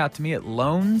can reach out to me at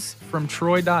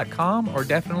loansfromtroy.com or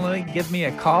definitely give me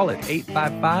a call at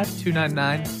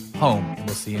 855-299-HOME. And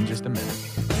we'll see you in just a minute.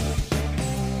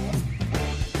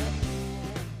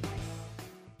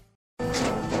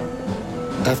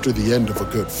 After the end of a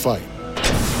good fight,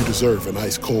 you deserve an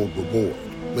ice-cold reward.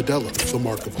 Modelo is the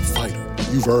mark of a fighter.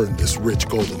 You've earned this rich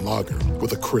golden lager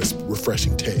with a crisp,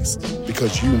 refreshing taste.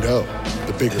 Because you know,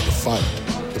 the bigger the fight,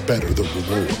 the better the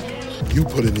reward. You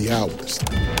put in the hours,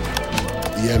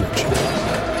 the energy,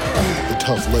 the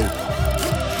tough labor.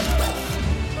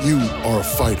 You are a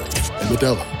fighter, and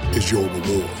Modelo is your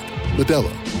reward.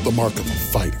 Modelo, the mark of a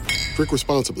fighter. Drink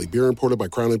responsibly. Beer imported by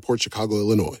Crown Imports, Chicago,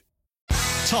 Illinois.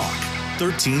 Talk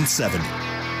 1370.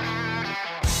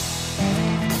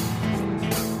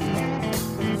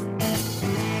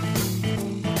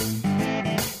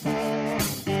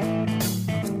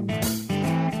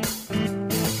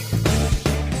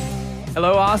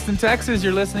 Hello, Austin, Texas.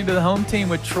 You're listening to the Home Team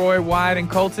with Troy, Wyatt, and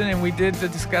Colton. And we did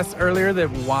discuss earlier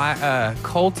that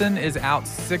Colton is out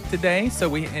sick today.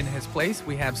 So in his place,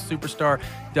 we have superstar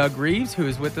Doug Reeves, who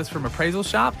is with us from Appraisal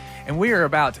Shop. And we are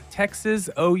about Texas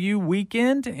OU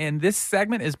weekend. And this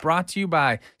segment is brought to you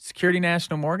by Security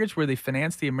National Mortgage, where they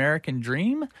finance the American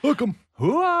dream. Hook 'em.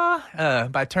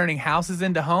 By turning houses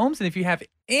into homes. And if you have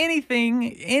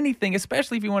anything,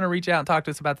 especially if you want to reach out and talk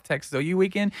to us about the Texas OU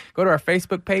weekend, go to our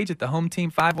Facebook page at the Home Team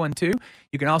 512.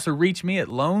 You can also reach me at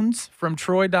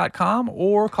loansfromtroy.com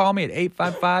or call me at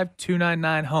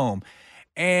 855-299-HOME.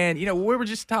 And, we were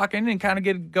just talking and kind of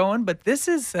get going, but this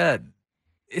is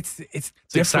it's an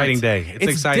exciting day.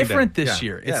 It's different this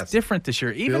year. It's different this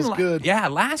year. Feels good. Yeah,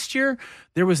 last year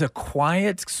there was a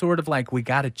quiet sort of like we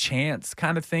got a chance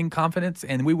kind of thing, confidence,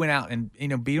 and we went out and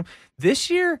beat them. This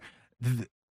year,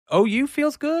 OU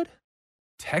feels good.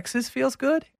 Texas feels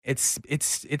good. It's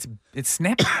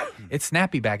snappy. It's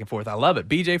snappy back and forth. I love it.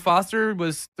 BJ Foster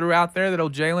threw out there that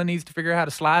old Jalen needs to figure out how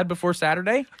to slide before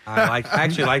Saturday. I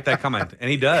actually like that comment, and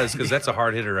he does, because that's a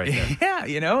hard hitter right there.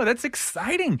 Yeah, that's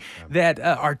exciting that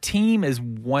our team is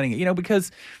wanting it. Because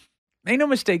make no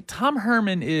mistake, Tom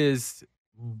Herman is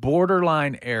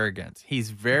borderline arrogant.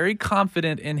 He's very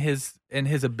confident in his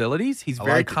abilities. He's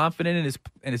very confident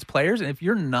in his players. And if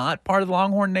you're not part of the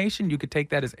Longhorn Nation, you could take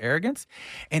that as arrogance.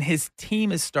 And his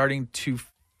team is starting to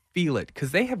feel it, because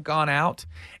they have gone out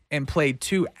and played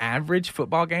 2 average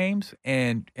football games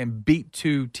and beat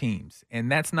 2 teams.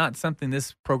 And that's not something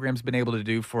this program's been able to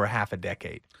do for half a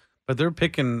decade. But they're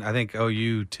picking, I think,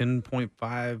 OU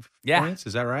 10.5 points.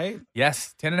 Is that right?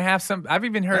 Yes, 10.5. I've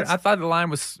even heard. I thought the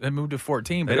line had moved to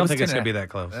 14, but I don't think it's going to be that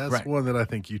close. That's one that I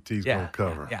think UT's going to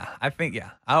cover. Yeah, I think.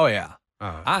 Yeah. Oh yeah.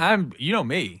 I'm.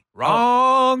 Me.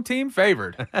 Wrong team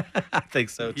favored. I think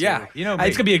so too. Yeah, me.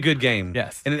 It's gonna be a good game.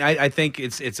 Yes, and I think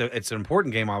it's an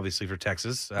important game, obviously, for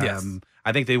Texas. Yes.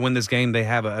 I think they win this game. They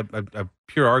have a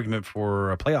pure argument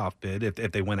for a playoff bid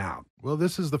if they win out. Well,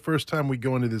 this is the first time we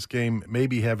go into this game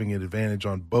maybe having an advantage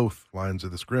on both lines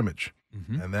of the scrimmage,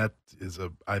 and that is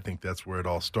I think that's where it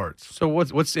all starts. So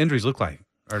what's the injuries look like?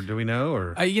 Or do we know?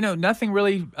 Or nothing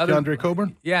really. DeAndre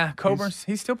Coburn. Yeah, Coburn's.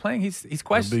 He's still playing. He's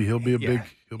questioned. He'll be a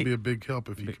big help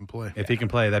if he can play. If he can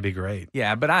play, that'd be great.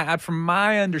 Yeah, but I from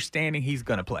my understanding, he's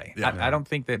going to play. Yeah, I don't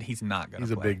think that he's not going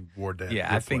to play. He's a big war dad.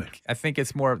 Yeah, I think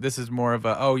it's more. This is more of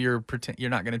a you're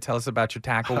not going to tell us about your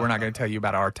tackle. We're not going to tell you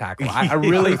about our tackle. I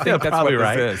really think that's what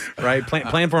this is. Right?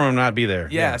 Plan for him to not be there.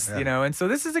 Yes, and so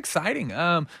this is exciting.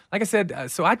 Like I said,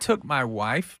 so I took my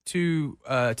wife to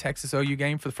a Texas OU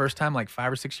game for the first time like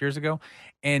 5 or 6 years ago,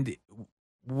 and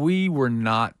we were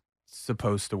not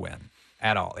supposed to win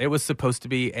at all. It was supposed to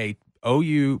be a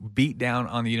OU beat down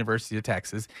on the University of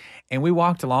Texas. And we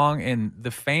walked along, and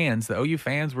the OU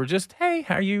fans were just, hey,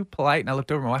 how are you? Polite. And I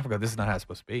looked over at my wife and go, this is not how it's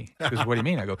supposed to be. She goes, what do you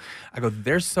mean? I go,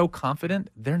 they're so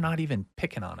confident, they're not even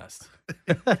picking on us.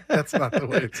 That's not the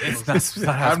way it's not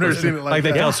I've never seen it like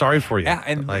that. They feel sorry for you. Yeah,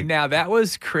 and now that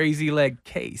was Crazy Leg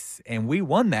Case, and we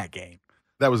won that game.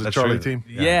 That was a That's Charlie true. team?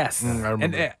 Yes. I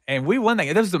remember. And we won that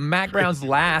game. That was Mac Brown's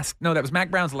last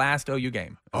OU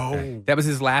game. Oh. That was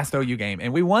his last OU game.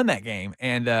 And we won that game.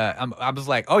 And I was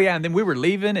like, oh, yeah. And then we were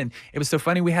leaving. And it was so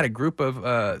funny. We had a group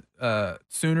of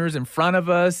Sooners in front of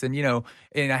us. And,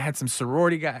 and I had some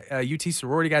UT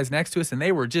sorority guys next to us. And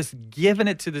they were just giving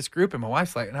it to this group. And my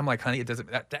wife's like, and I'm like, honey, it doesn't,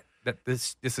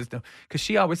 this is no, because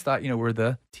she always thought, we're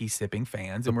the tea-sipping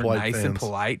fans and we're nice and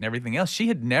polite and everything else. She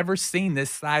had never seen this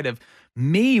side of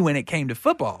me when it came to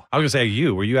football. I was going to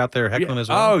say, were you out there heckling as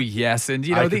well? Oh, yes. And,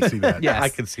 I can see that. Yes. I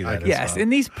can see that Yes. as well.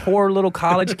 And these poor little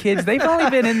college kids, they've only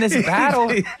been in this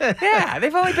battle. Yeah,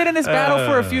 they've only been in this battle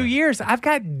for a few years. I've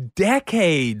got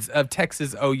decades of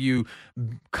Texas OU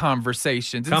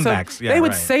conversations. And comebacks. So they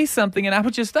would say something, and I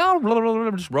would just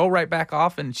just roll right back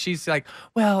off. And she's like,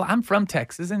 "Well, I'm from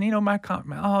Texas, and no,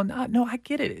 I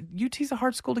get it. UT's a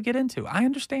hard school to get into. I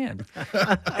understand.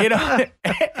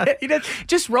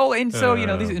 Just roll." And so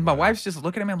my wife's just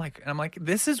looking at me. I'm like,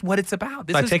 this is what it's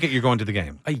about. I take it you're going to the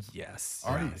game. Yes.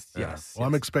 Are you? Yes. Well,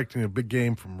 I'm expecting a big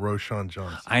game from Roschon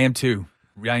Johnson. I am too.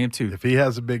 If he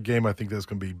has a big game, I think that's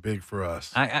going to be big for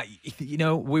us.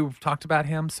 We've talked about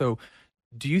him. So,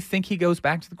 do you think he goes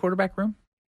back to the quarterback room?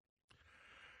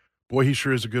 Boy, he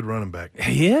sure is a good running back.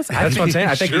 He is. That's what I'm saying.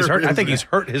 I think he's hurt. I think is. he's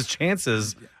hurt his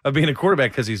chances of being a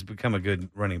quarterback because he's become a good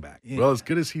running back. Yeah. Well, as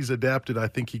good as he's adapted, I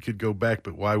think he could go back.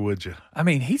 But why would you? I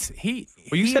mean,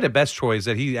 Well, you said a best choice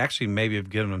that he actually maybe have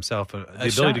given himself the ability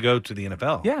shot to go to the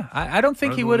NFL. Yeah, I don't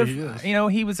think he would have.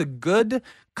 He was a good.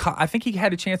 I think he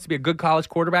had a chance to be a good college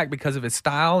quarterback because of his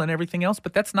style and everything else.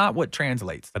 But that's not what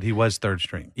translates. But he was third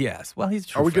string. Yes. Well,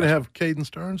 he's. Are we going to have Caden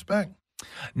Stearns back?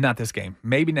 Not this game.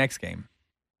 Maybe next game.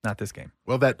 Not this game.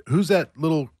 Well, who's that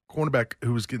little cornerback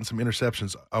who was getting some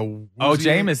interceptions?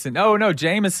 Jamison. Oh no,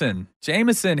 Jamison.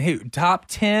 Jamison, who top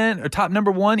 10 or top number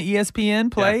 1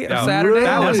 ESPN play of Saturday. Really?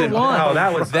 That was number one. Oh,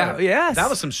 that was yes. That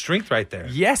was some strength right there.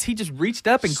 Yes, he just reached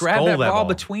up and grabbed that ball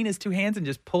between his two hands and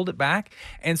just pulled it back.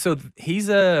 And so he's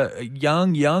a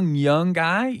young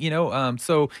guy,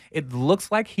 so it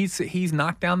looks like he's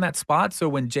knocked down that spot. So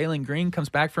when Jalen Green comes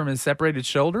back from his separated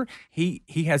shoulder, he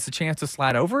has the chance to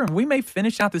slide over, and we may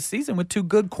finish out the season with 2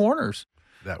 good corners.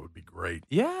 That would be great.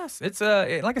 Yes, it's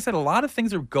like I said, a lot of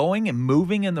things are going and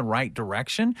moving in the right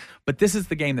direction, but this is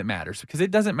the game that matters because it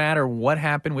doesn't matter what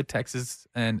happened with Texas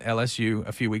and LSU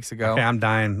a few weeks ago. Okay, I'm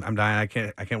dying. I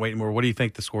can't wait anymore. What do you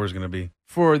think the score is going to be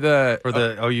for the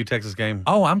OU Texas game?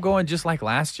 Oh, I'm going just like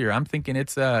last year. I'm thinking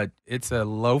it's a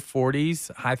low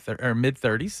 40s, or mid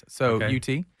 30s. So okay.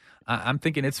 UT. I'm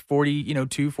thinking it's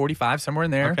 42, 45, somewhere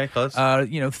in there. Okay, close.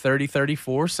 30,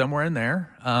 34, somewhere in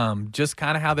there. Just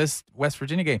kind of how this West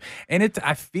Virginia game. And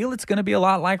I feel it's going to be a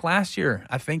lot like last year.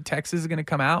 I think Texas is going to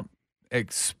come out,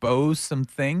 expose some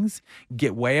things,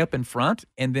 get way up in front,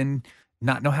 and then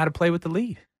not know how to play with the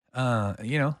lead. Right.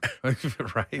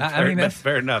 I mean, that's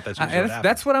fair enough.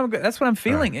 That's what I'm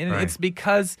feeling. Right, and right. It's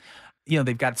because,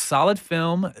 they've got solid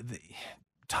film.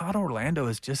 Todd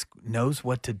Orlando just knows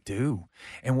what to do.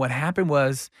 And what happened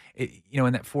was,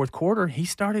 in that fourth quarter, he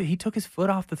took his foot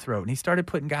off the throat and he started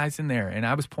putting guys in there. And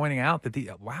I was pointing out that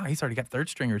he's already got third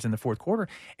stringers in the fourth quarter.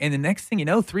 And the next thing you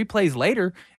know, 3 plays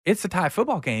later, it's a tie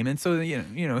football game. And so,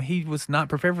 he was not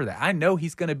prepared for that. I know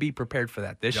he's going to be prepared for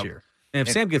that this year. And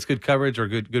if Sam gets good coverage or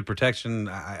good protection,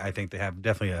 I think they have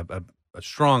definitely a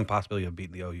strong possibility of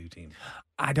beating the OU team.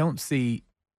 I don't see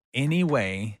any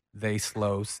way they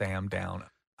slow Sam down.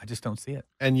 I just don't see it.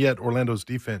 And yet Orlando's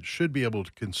defense should be able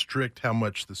to constrict how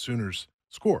much the Sooners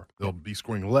score. They'll be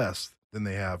scoring less than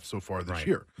they have so far this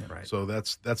year. Right. So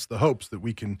that's the hopes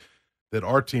that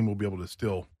our team will be able to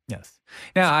still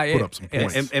now put up some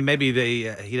points. And maybe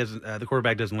the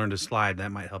quarterback doesn't learn to slide. That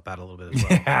might help out a little bit as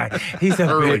well. Yeah, he's a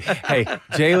big. Hey,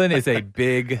 Jalen is a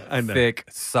big, thick,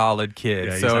 solid kid.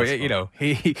 Yeah, so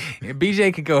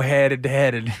BJ could go head to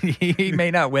head, and he may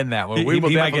not win that one.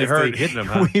 He might get hurt hitting him.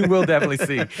 Huh? We will definitely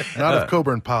see. Not if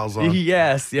Coburn piles on.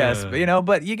 Yes.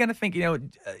 But you got to think.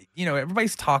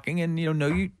 Everybody's talking, and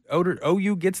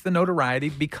OU gets the notoriety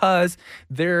because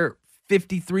they're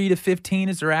 53-15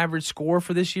 is their average score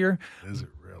for this year. Is it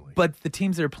really? But the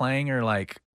teams they're playing are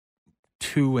like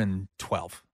 2-12,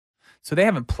 so they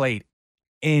haven't played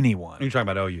anyone. You're talking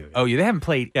about OU. OU, they haven't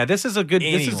played. Yeah, this is a good.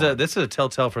 anyone. This is a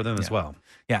telltale for them as well.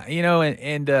 Yeah,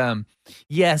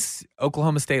 yes,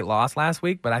 Oklahoma State lost last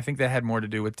week, but I think that had more to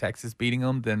do with Texas beating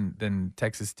them than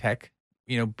Texas Tech.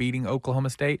 Beating Oklahoma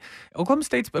State. Oklahoma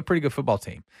State's a pretty good football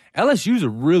team. LSU's a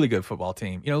really good football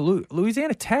team.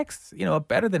 Louisiana Tech's,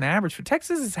 better than average. For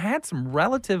Texas has had some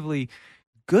relatively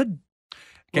good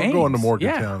games. We're going to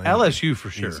Morgantown. LSU for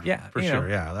sure. Yeah, for sure.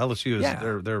 Yeah, LSU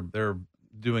is they're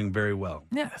doing very well.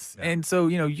 Yes. Yeah. And so,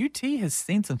 UT has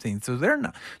seen some things. So they're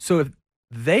not. So if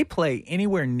they play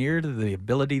anywhere near to the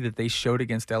ability that they showed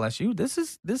against LSU,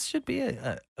 this should be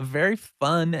a very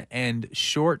fun and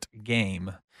short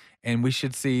game. And we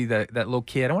should see that little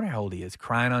kid, I wonder how old he is,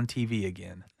 crying on TV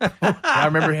again. I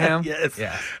remember him. Yes.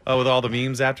 Yeah. Oh, with all the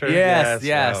memes after?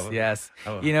 Yes.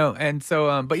 Oh. And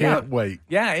so, but Can't wait.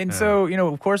 Yeah. And so,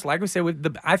 of course, like we said,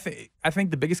 I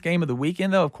think the biggest game of the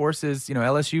weekend, though, of course, is,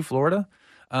 LSU, Florida.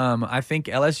 I think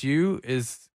LSU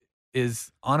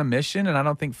is on a mission, and I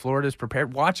don't think Florida is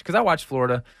prepared. Because I watched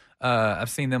Florida.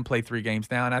 I've seen them play 3 games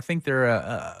now, and I think they're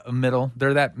a middle.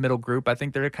 They're that middle group. I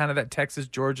think they're kind of that Texas,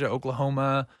 Georgia,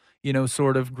 Oklahoma,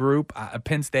 sort of group.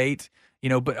 Penn State,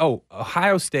 but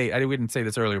Ohio State. I didn't say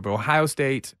this earlier, but Ohio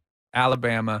State,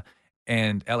 Alabama,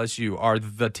 and LSU are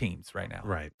the teams right now.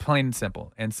 Right. Plain and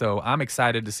simple. And so I'm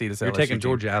excited to see this. You're LSU taking team.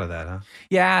 Georgia out of that, huh?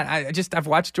 Yeah, I've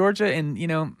watched Georgia, and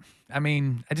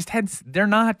they're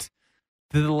not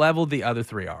to the level the other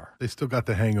 3 are. They still got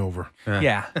the hangover.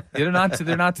 Yeah. They're not to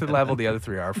the level the other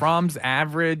 3 are. Fromm's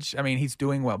average. He's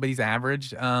doing well, but he's average.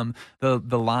 The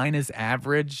line is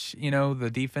average. The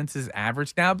defense is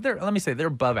average. Now, let me say they're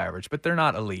above average, but they're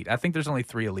not elite. I think there's only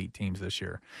 3 elite teams this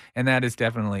year, and that is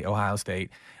definitely Ohio State,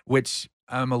 which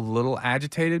I'm a little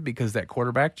agitated because that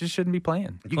quarterback just shouldn't be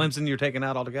playing. Clemson, you're taking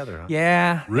out altogether, huh?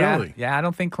 Yeah. Really? Yeah, I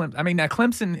don't think Clemson. Now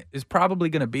Clemson is probably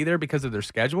going to be there because of their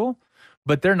schedule,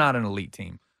 but they're not an elite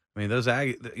team. Those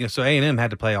so A&M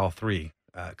had to play all 3: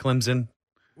 Clemson,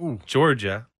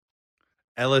 Georgia,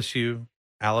 LSU,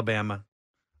 Alabama,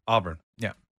 Auburn.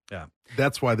 Yeah.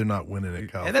 That's why they're not winning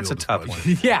at Kyle. And that's a tough one.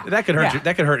 Yeah, that could hurt.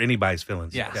 That could hurt anybody's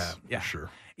feelings. Yes. Yeah, for sure.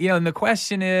 And the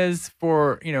question is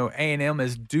for A&M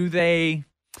is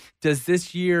does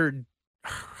this year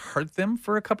hurt them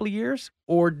for a couple of years,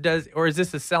 or is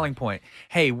this a selling point?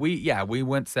 Hey, we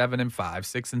went 7-5,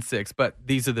 6-6, but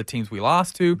these are the teams we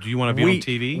lost to. Do you want to be on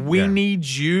TV? We need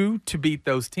you to beat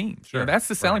those teams. Sure. That's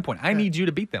the selling point. I need you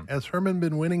to beat them. Has Herman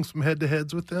been winning some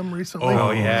head-to-heads with them recently? Oh,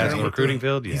 yeah. It's a recruiting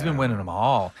field. Yeah. He's been winning them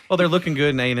all. Well, they're looking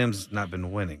good, and A&M's not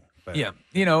been winning. But. Yeah.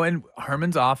 And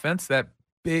Herman's offense, that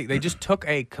big, they just took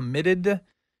a committed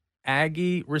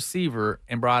Aggie receiver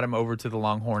and brought him over to the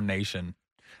Longhorn Nation.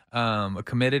 A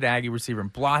committed Aggie receiver,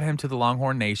 and brought him to the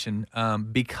Longhorn Nation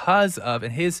because of,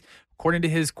 and according to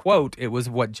his quote, it was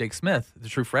what Jake Smith, the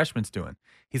true freshman's doing.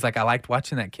 He's like, I liked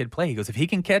watching that kid play. He goes, if he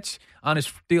can catch on his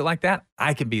feet like that,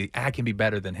 I can be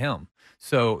better than him.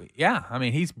 So yeah,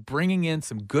 he's bringing in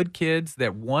some good kids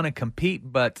that want to compete,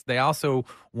 but they also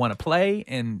want to play,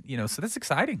 and so that's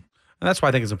exciting. And that's why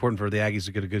I think it's important for the Aggies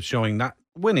to get a good showing, not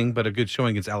winning, but a good showing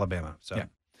against Alabama. So. Yeah.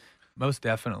 Most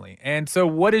definitely. And so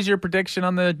what is your prediction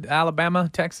on the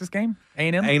Alabama-Texas game?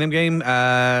 A&M? A&M game,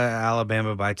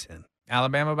 Alabama by 10.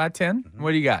 Alabama by 10? Mm-hmm.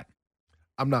 What do you got?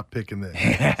 I'm not picking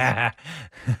that.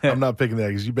 I'm not picking that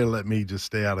because you better let me just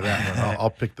stay out of that one. I'll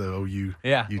pick the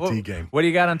UT game. What do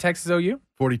you got on Texas OU?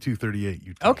 42-38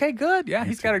 UT. Okay, good. Yeah,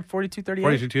 he's got a 42-38.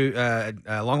 42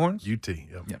 Longhorns? UT,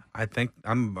 yep. I think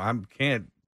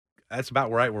that's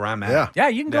about right where I'm at. Yeah,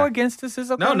 you can go against us.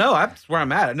 Is okay. No, that's where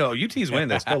I'm at. No, UT's winning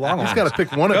this. Go Longhorns. He's got to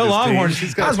pick one of his Longhorns.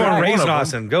 Teams. I was born and raised in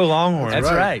Austin. Go Longhorns.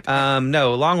 That's right.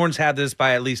 No, Longhorns had this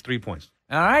by at least 3 points.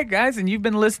 All right, guys, and you've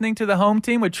been listening to the home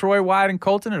team with Troy, Wyatt, and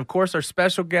Colton, and of course our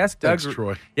special guest, Doug. Thanks,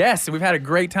 Troy. Yes, we've had a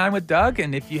great time with Doug,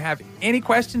 and if you have any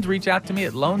questions, reach out to me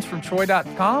at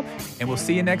loansfromtroy.com, and we'll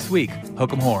see you next week.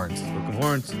 Hook 'em horns. Hook 'em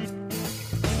horns.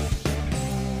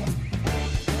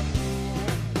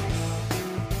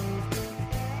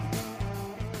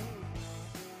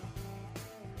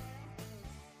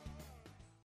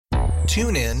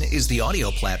 TuneIn is the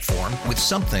audio platform with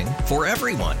something for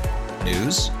everyone.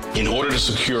 News. In order to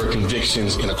secure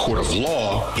convictions in a court of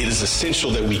law, it is essential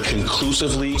that we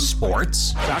conclusively.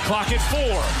 Sports. Shot clock at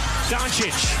 4.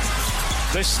 Doncic.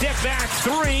 The step back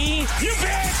 3. You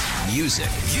bet. Music.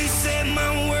 You set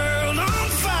my world on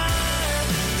fire.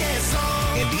 Yes,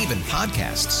 and even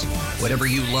podcasts. Whatever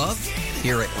you love,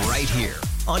 hear it right here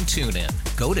on TuneIn.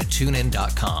 Go to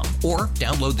TuneIn.com or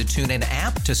download the TuneIn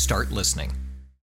app to start listening.